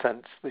of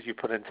content that you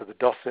put into the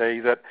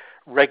dossier that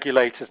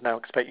regulators now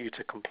expect you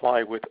to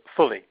comply with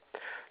fully.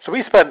 So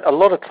we spent a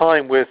lot of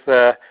time with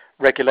the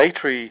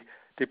regulatory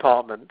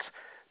department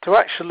to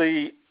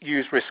actually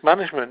use risk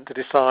management to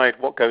decide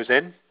what goes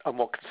in and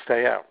what can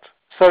stay out.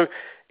 So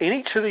in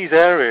each of these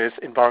areas,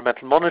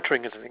 environmental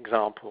monitoring is an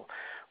example,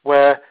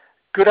 where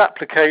good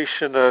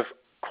application of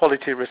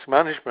quality risk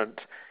management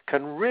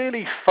can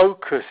really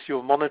focus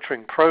your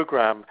monitoring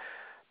program,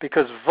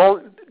 because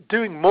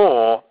doing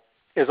more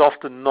is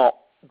often not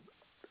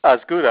as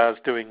good as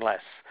doing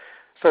less.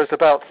 So it's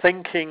about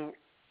thinking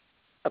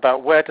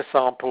about where to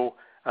sample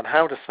and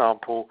how to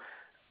sample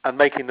and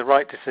making the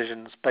right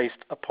decisions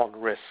based upon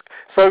risk.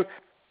 So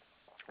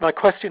my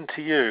question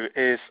to you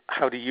is,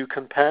 how do you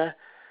compare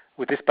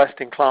with this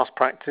best-in-class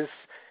practice?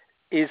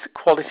 Is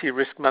quality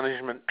risk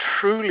management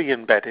truly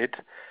embedded,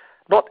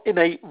 not in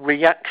a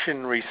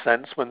reactionary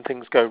sense when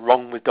things go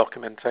wrong with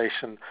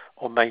documentation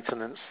or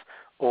maintenance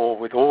or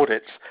with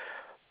audits,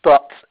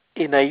 but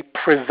in a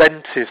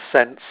preventive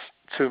sense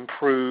to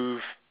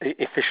improve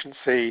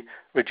efficiency,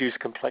 reduce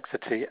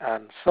complexity,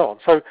 and so on?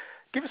 So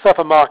give yourself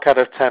a mark out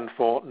of 10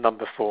 for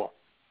number 4.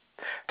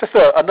 Just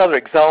another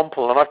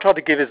example, and I've tried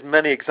to give as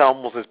many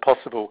examples as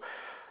possible,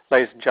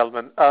 ladies and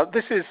gentlemen.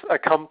 This is a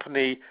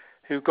company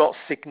who got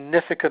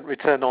significant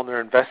return on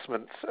their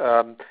investments.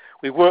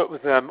 We worked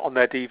with them on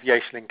their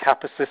deviation in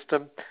Kappa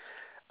system.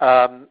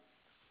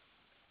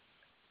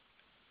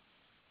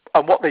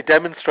 And what they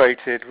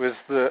demonstrated was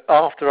that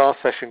after our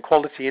session,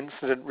 quality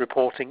incident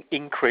reporting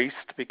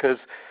increased because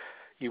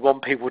you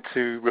want people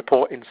to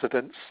report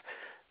incidents.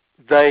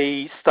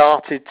 They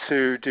started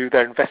to do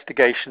their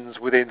investigations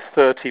within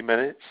 30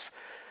 minutes,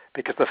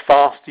 because the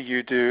faster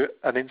you do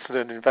an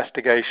incident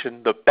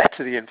investigation, the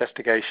better the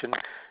investigation.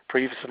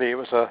 Previously it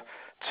was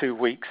 2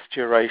 weeks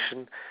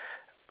duration.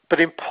 But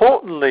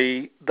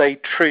importantly, they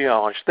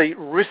triaged, they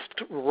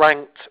risk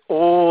ranked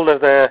all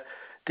of their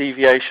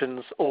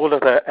deviations, all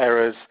of their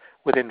errors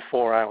within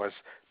 4 hours.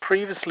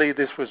 Previously,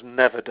 this was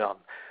never done.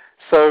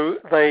 So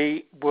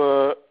they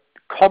were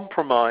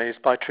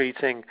compromised by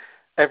treating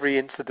every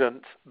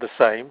incident the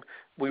same.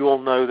 We all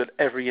know that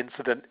every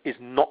incident is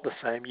not the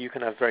same. You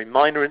can have very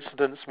minor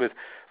incidents with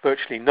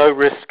virtually no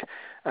risk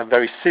and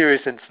very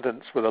serious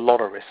incidents with a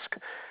lot of risk.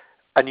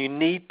 And you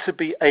need to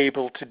be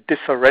able to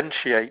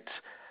differentiate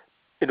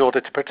in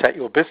order to protect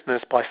your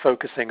business by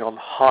focusing on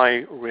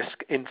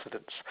high-risk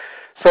incidents.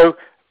 So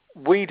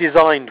we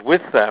designed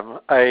with them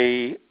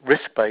a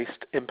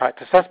risk-based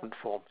impact assessment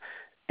form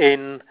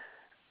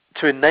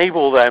to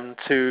enable them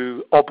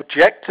to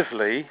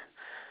objectively,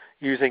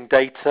 using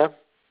data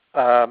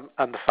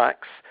and the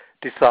facts,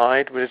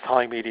 decide what is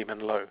high, medium,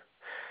 and low.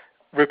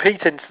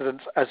 Repeat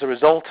incidents as a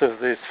result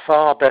of this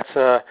far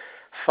better,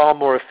 far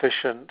more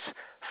efficient,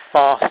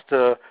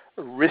 faster,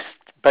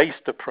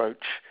 risk-based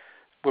approach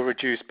were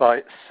reduced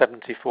by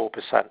 74%.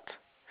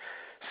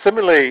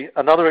 Similarly,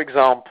 another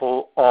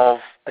example of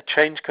a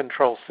change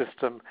control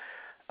system.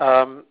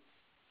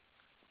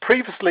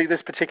 Previously,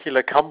 this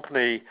particular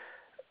company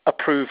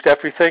approved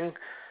everything,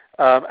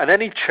 and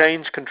any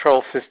change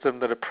control system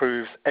that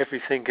approves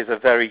everything is a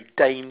very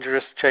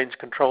dangerous change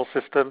control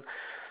system,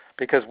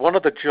 because one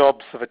of the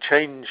jobs of a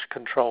change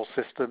control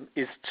system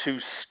is to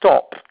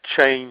stop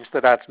change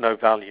that adds no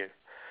value.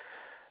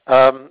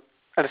 And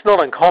it's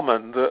not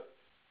uncommon that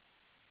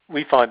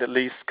we find at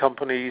least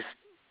companies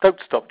don't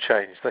stop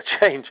change. The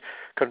change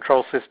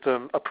control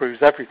system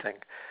approves everything.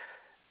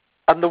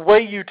 And the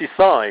way you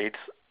decide,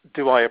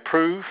 do I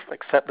approve,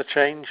 accept the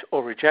change,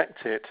 or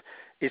reject it,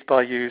 is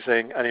by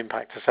using an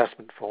impact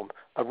assessment form,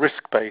 a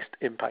risk-based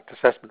impact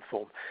assessment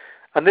form.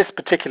 And this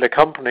particular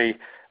company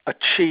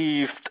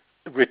achieved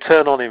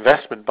return on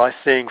investment by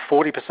seeing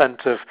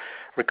 40% of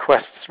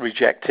requests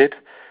rejected.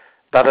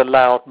 That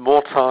allowed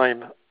more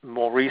time,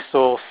 more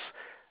resource,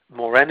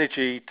 more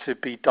energy to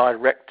be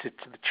directed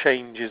to the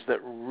changes that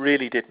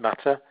really did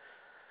matter.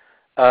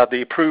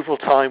 The approval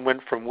time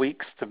went from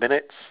weeks to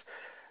minutes,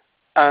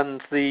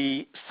 and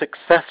the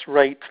success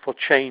rate for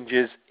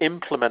changes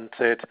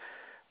implemented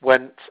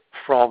went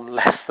from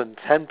less than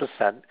 10%.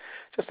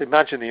 Just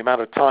imagine the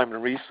amount of time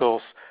and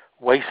resource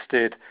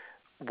wasted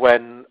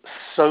when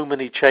so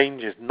many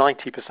changes,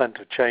 90%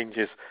 of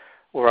changes,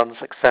 were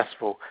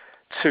unsuccessful,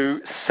 to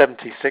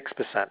 76%.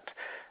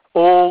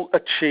 All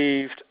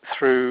achieved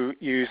through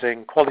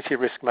using quality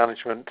risk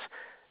management,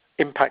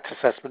 impact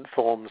assessment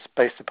forms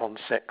based upon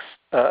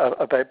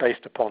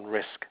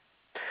risk.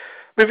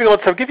 Moving on,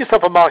 so give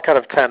yourself a mark out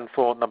of 10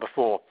 for number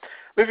 4.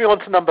 Moving on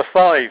to number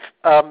 5.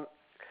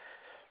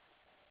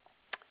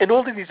 In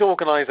all of these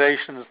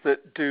organizations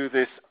that do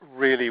this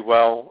really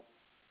well,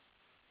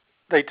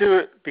 they do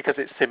it because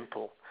it's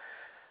simple.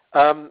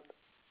 Clients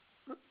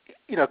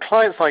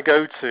I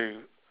go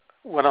to,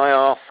 when I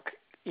ask,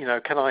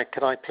 can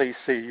I please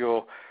see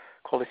your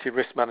quality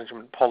risk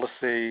management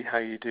policy, how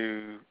you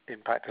do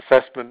impact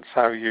assessments,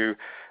 how you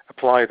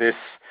apply this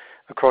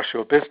across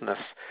your business,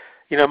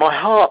 my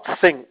heart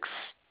sinks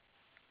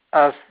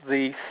as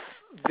the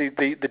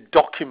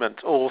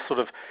document, all sort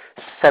of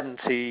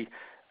 70,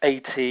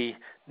 80,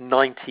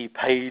 90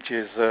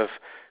 pages of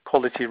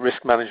quality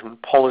risk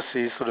management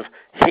policies sort of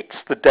hits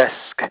the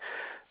desk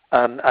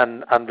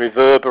and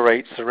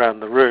reverberates around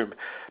the room,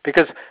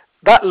 because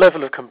that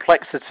level of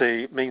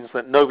complexity means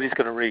that nobody's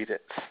going to read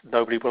it,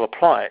 nobody will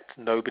apply it,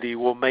 nobody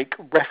will make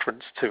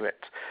reference to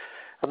it.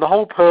 And the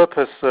whole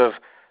purpose of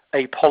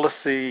a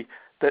policy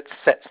that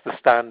sets the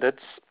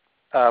standards,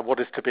 what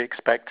is to be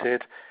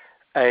expected,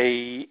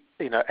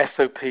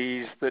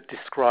 SOPs that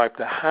describe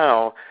the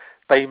how,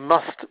 they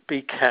must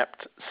be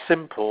kept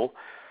simple.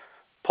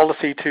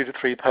 Policy 2 to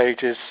 3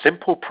 pages,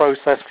 simple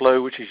process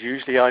flow, which is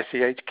usually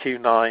ICH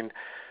Q9,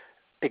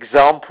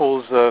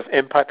 examples of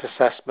impact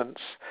assessments,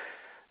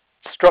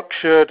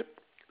 structured,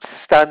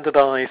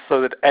 standardized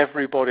so that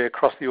everybody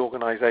across the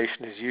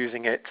organization is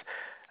using it,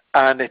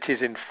 and it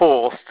is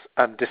enforced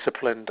and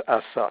disciplined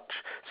as such.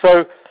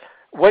 So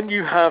when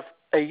you have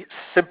a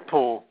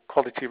simple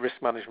quality risk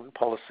management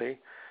policy,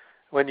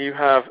 when you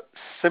have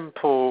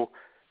simple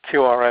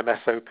QRM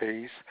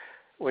SOPs,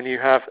 when you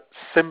have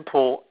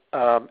simple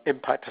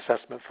impact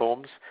assessment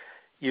forms,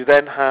 you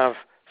then have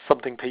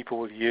something people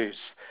will use.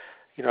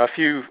 A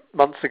few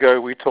months ago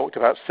we talked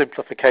about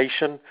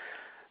simplification.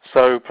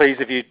 So please,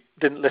 if you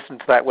didn't listen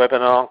to that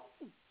webinar,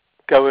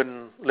 go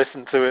and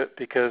listen to it,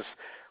 because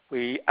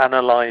we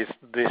analyzed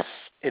this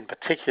in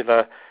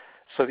particular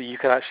so that you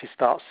can actually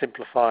start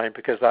simplifying,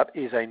 because that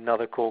is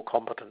another core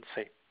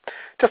competency.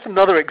 Just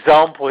another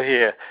example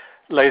here,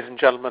 ladies and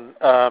gentlemen,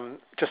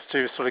 just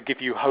to sort of give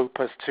you hope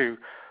as to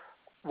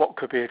what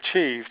could be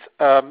achieved.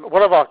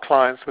 One of our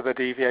clients with a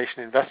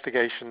deviation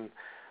investigation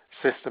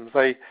systems,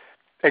 they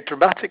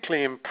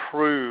dramatically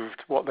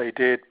improved what they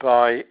did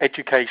by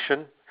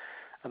education,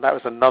 and that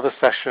was another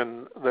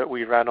session that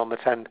we ran on the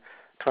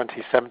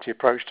 10-20-70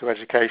 approach to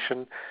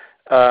education.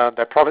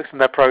 Their products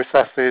and their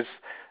processes,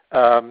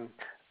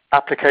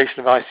 application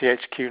of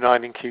ICH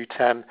Q9 and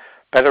Q10,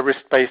 better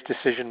risk-based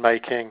decision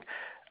making,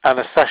 and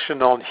a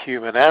session on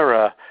human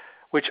error,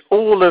 which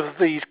all of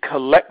these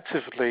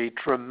collectively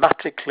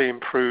dramatically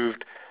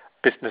improved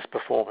business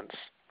performance.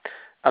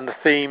 And the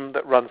theme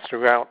that runs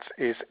throughout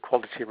is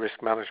quality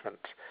risk management.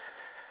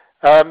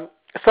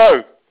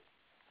 So,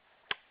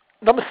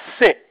 number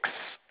 6,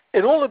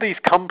 in all of these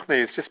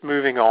companies, just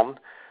moving on,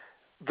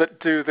 that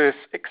do this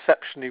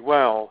exceptionally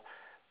well,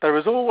 there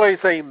is always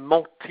a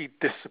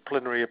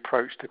multidisciplinary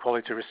approach to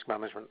quality risk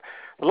management.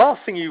 The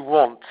last thing you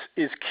want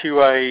is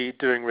QA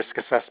doing risk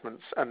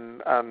assessments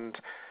and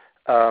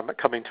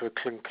coming to a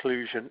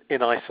conclusion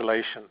in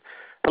isolation.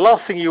 The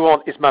last thing you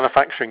want is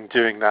manufacturing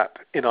doing that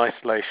in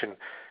isolation.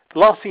 The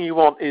last thing you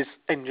want is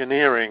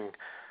engineering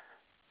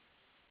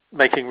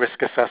making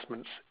risk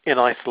assessments in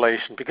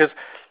isolation, because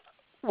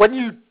when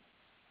you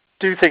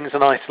do things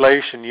in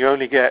isolation, you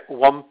only get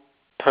one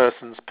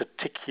person's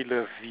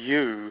particular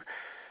view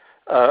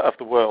of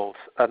the world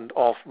and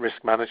of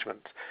risk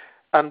management.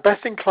 And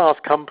best-in-class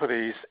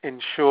companies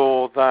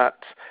ensure that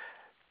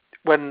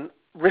when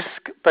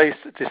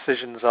risk-based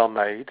decisions are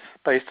made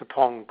based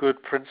upon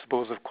good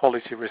principles of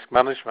quality risk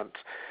management,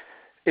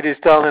 it is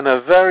done in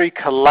a very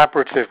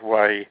collaborative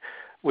way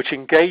which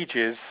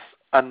engages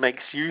and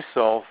makes use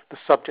of the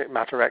subject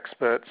matter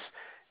experts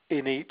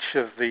in each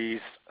of these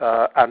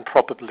and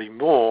probably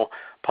more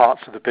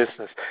parts of the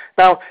business.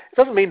 Now, it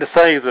doesn't mean to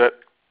say that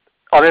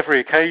on every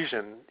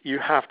occasion you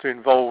have to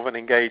involve and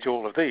engage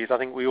all of these. I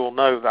think we all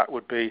know that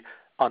would be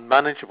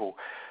unmanageable.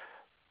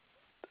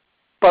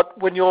 But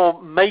when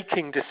you're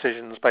making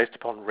decisions based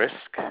upon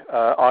risk,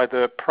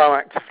 either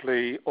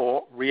proactively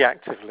or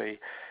reactively,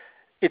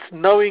 it's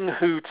knowing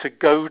who to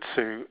go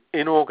to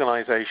in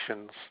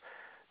organizations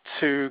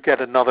to get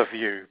another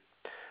view,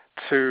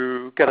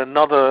 to get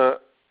another,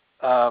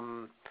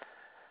 to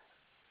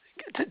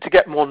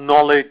get more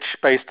knowledge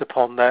based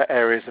upon their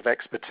areas of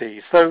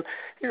expertise. So,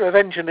 if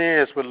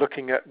engineers were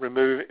looking at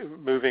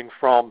moving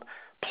from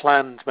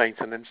planned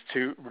maintenance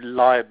to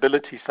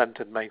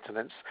reliability-centered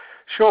maintenance,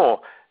 sure,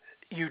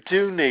 you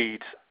do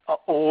need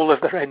all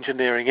of their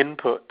engineering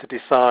input to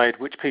decide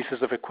which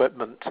pieces of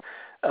equipment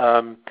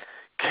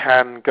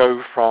can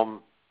go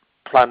from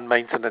planned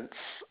maintenance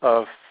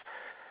of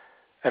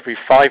every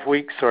 5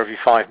 weeks or every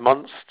 5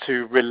 months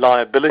to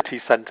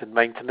reliability-centered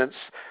maintenance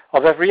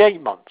of every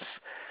 8 months.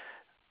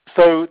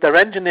 So their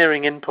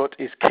engineering input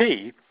is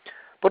key,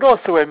 but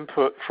also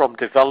input from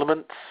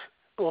development,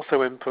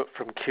 also input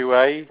from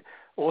QA,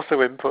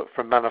 also input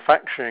from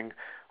manufacturing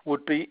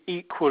would be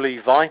equally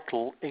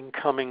vital in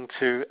coming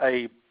to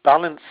a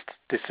balanced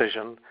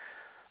decision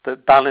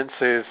that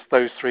balances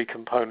those 3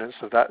 components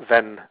of that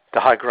Venn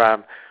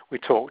diagram we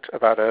talked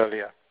about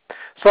earlier.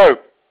 So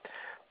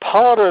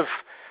part of,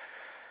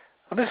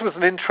 and this was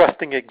an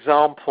interesting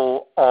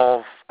example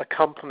of a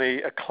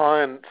company, a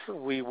client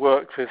we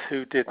worked with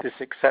who did this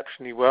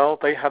exceptionally well.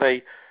 They had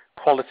a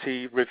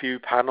quality review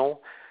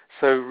panel,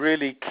 so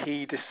really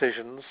key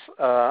decisions,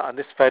 and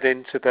this fed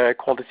into their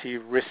quality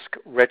risk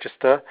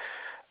register.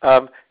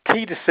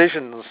 Key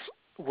decisions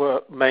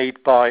were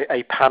made by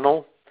a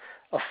panel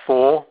of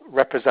 4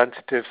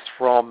 representatives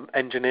from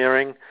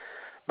engineering,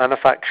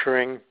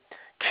 manufacturing,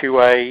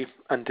 QA,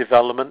 and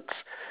development,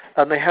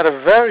 and they had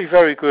a very,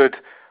 very good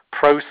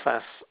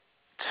process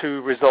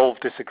to resolve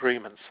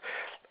disagreements.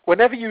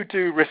 Whenever you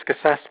do risk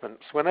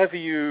assessments, whenever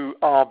you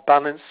are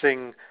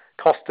balancing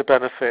cost to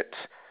benefit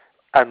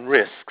and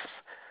risks,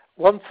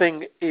 one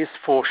thing is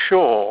for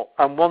sure,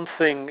 and one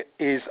thing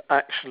is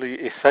actually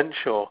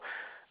essential,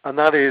 and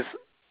that is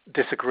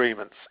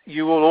disagreements.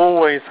 You will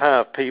always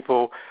have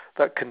people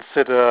that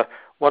consider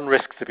one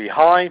risk to be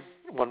high,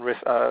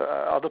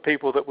 other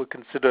people that would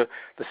consider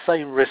the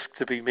same risk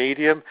to be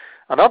medium,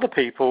 and other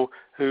people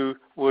who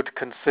would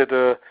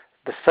consider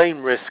the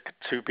same risk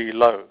to be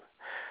low.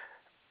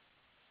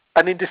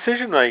 And in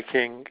decision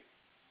making,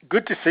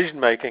 good decision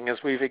making, as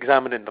we've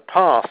examined in the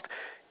past,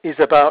 is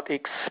about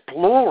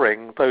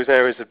exploring those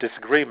areas of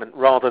disagreement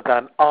rather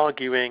than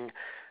arguing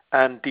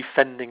and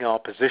defending our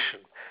position.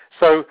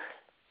 So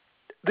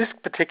this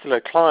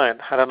particular client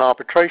had an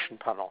arbitration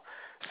panel.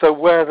 So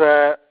where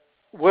there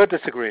were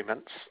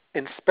disagreements,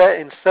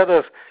 instead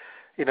of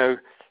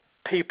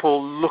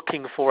people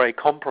looking for a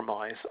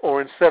compromise,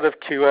 or instead of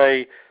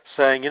QA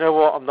saying, you know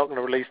what, I'm not going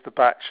to release the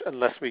batch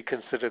unless we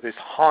consider this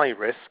high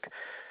risk,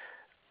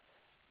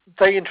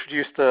 they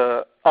introduced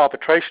an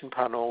arbitration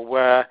panel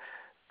where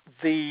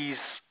these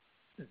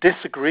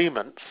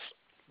disagreements,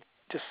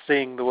 just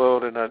seeing the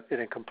world in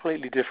a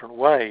completely different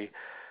way,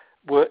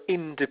 were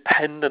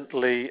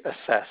independently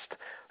assessed,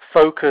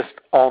 focused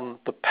on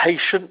the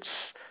patient's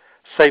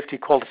safety,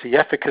 quality,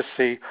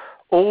 efficacy,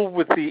 all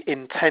with the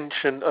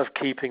intention of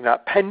keeping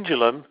that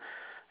pendulum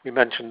we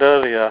mentioned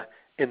earlier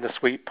in the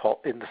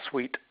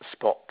sweet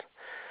spot.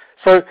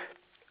 So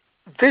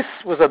this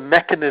was a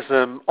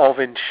mechanism of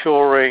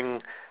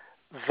ensuring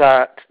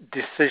that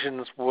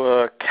decisions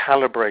were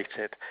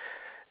calibrated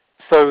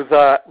so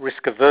that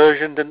risk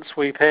aversion didn't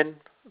sweep in,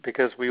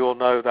 because we all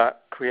know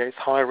that creates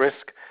high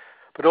risk,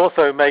 but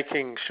also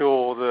making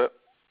sure that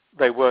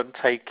they weren't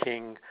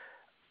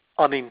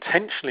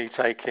unintentionally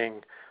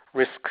taking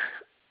risk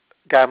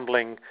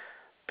gambling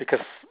because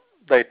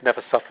they'd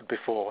never suffered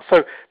before.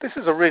 So this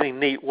is a really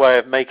neat way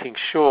of making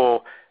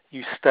sure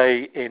you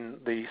stay in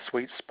the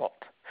sweet spot.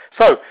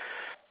 So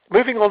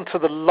moving on to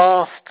the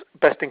last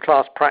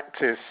best-in-class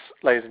practice,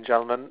 ladies and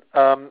gentlemen,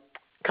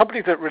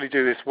 companies that really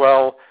do this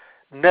well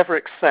never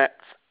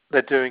accept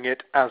they're doing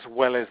it as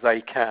well as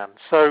they can.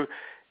 So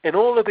in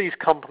all of these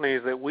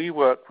companies that we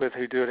work with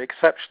who do it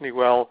exceptionally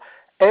well,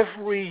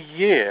 every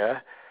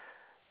year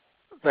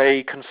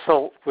they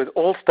consult with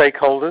all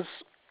stakeholders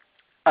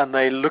and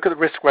they look at the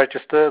risk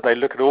register, they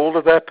look at all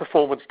of their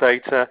performance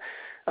data,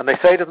 and they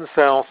say to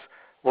themselves,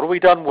 what have we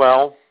done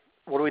well?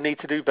 What do we need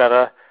to do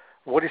better?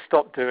 What is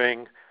stop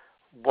doing?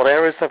 What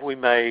errors have we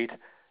made?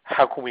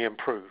 How can we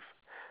improve?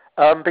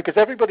 Because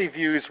everybody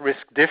views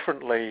risk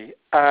differently,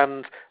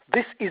 and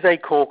this is a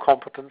core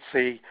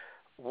competency,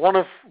 one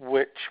of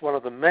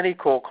the many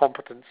core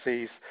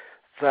competencies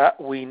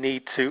that we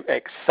need to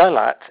excel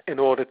at in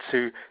order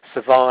to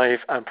survive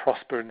and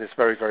prosper in this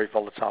very, very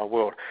volatile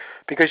world.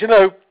 Because,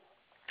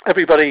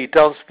 everybody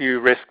does view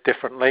risk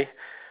differently.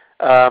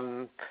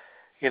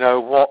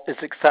 What is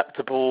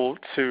acceptable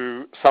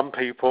to some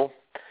people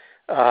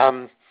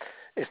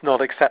is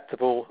not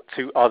acceptable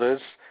to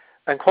others.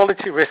 And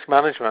quality risk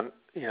management,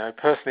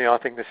 personally I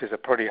think this is a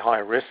pretty high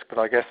risk, but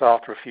I guess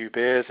after a few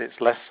beers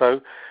it's less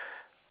so.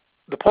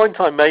 The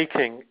point I'm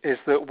making is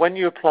that when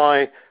you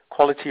apply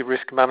quality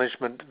risk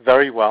management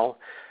very well,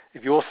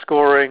 if you're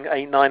scoring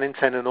 8, 9, and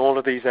 10 in all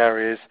of these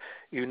areas,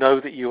 you know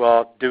that you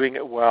are doing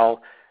it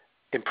well,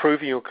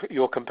 improving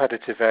your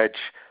competitive edge,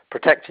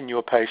 protecting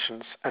your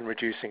patients, and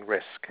reducing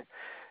risk.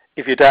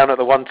 If you're down at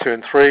the 1, 2,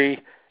 and 3,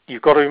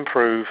 you've got to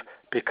improve,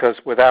 because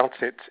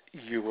without it,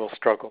 you will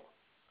struggle.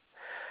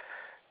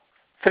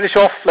 Finish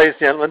off, ladies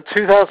and gentlemen,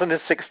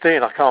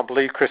 2016, I can't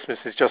believe Christmas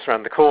is just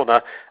around the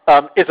corner,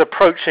 is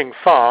approaching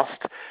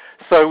fast.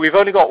 So we've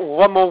only got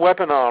one more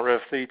webinar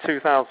of the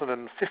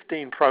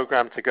 2015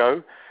 program to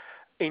go.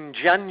 In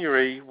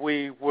January,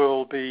 we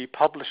will be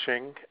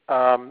publishing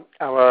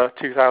our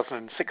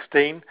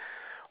 2016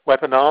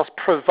 webinars,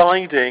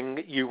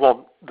 providing you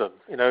want them.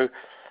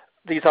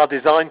 These are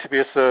designed to be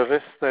a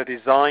service. They're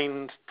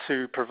designed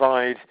to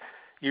provide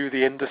you,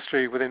 the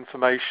industry, with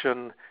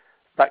information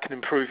that can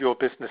improve your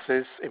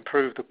businesses,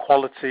 improve the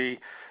quality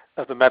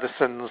of the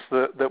medicines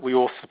that we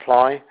all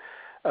supply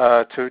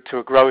to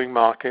a growing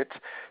market.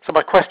 So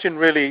my question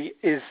really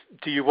is,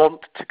 do you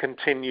want to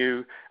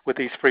continue with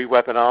these free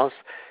webinars?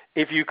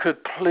 If you could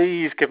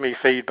please give me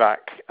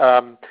feedback,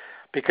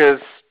 because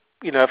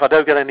if I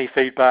don't get any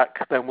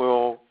feedback, then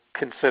we'll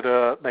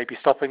consider maybe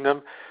stopping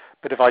them.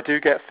 But if I do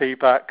get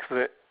feedback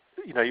that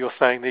you're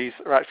saying these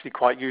are actually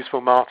quite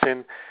useful,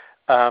 Martin,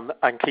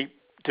 and keep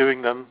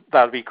doing them,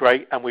 that would be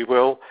great, and we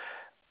will.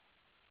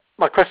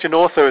 My question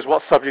also is,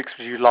 what subjects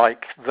would you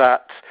like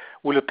that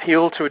will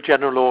appeal to a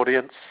general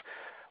audience,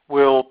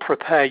 will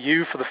prepare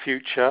you for the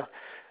future,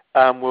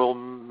 and will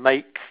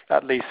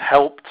at least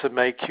help to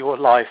make your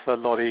life a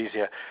lot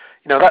easier?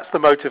 That's the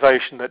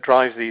motivation that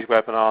drives these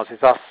webinars,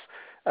 is us,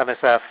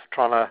 NSF,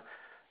 trying to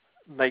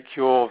make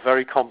your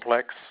very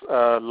complex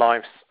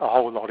lives a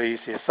whole lot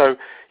easier. So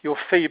your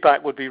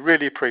feedback would be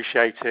really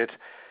appreciated.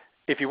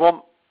 If you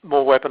want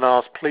more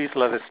webinars, please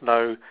let us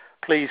know.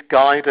 Please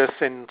guide us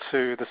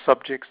into the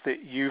subjects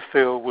that you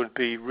feel would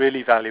be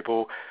really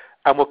valuable,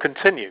 and we'll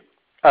continue.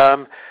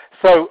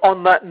 So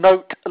on that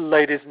note,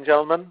 ladies and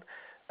gentlemen,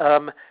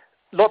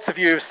 lots of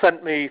you have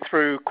sent me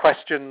through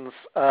questions,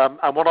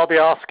 and what I'll be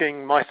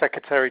asking my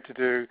secretary to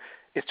do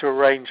is to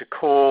arrange a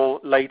call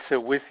later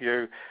with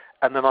you,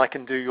 and then I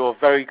can do your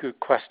very good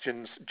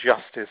questions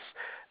justice.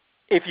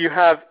 If you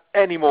have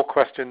any more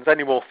questions,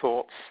 any more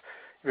thoughts,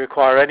 you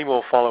require any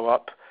more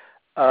follow-up,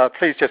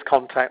 please just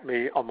contact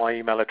me on my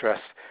email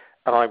address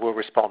and I will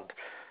respond.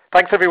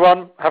 Thanks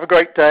everyone, have a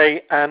great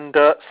day, and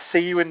see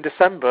you in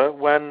December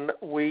when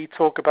we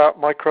talk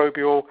about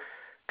microbial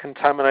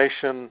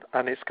contamination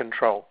and its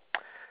control.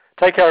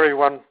 Take care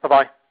everyone,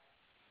 bye-bye.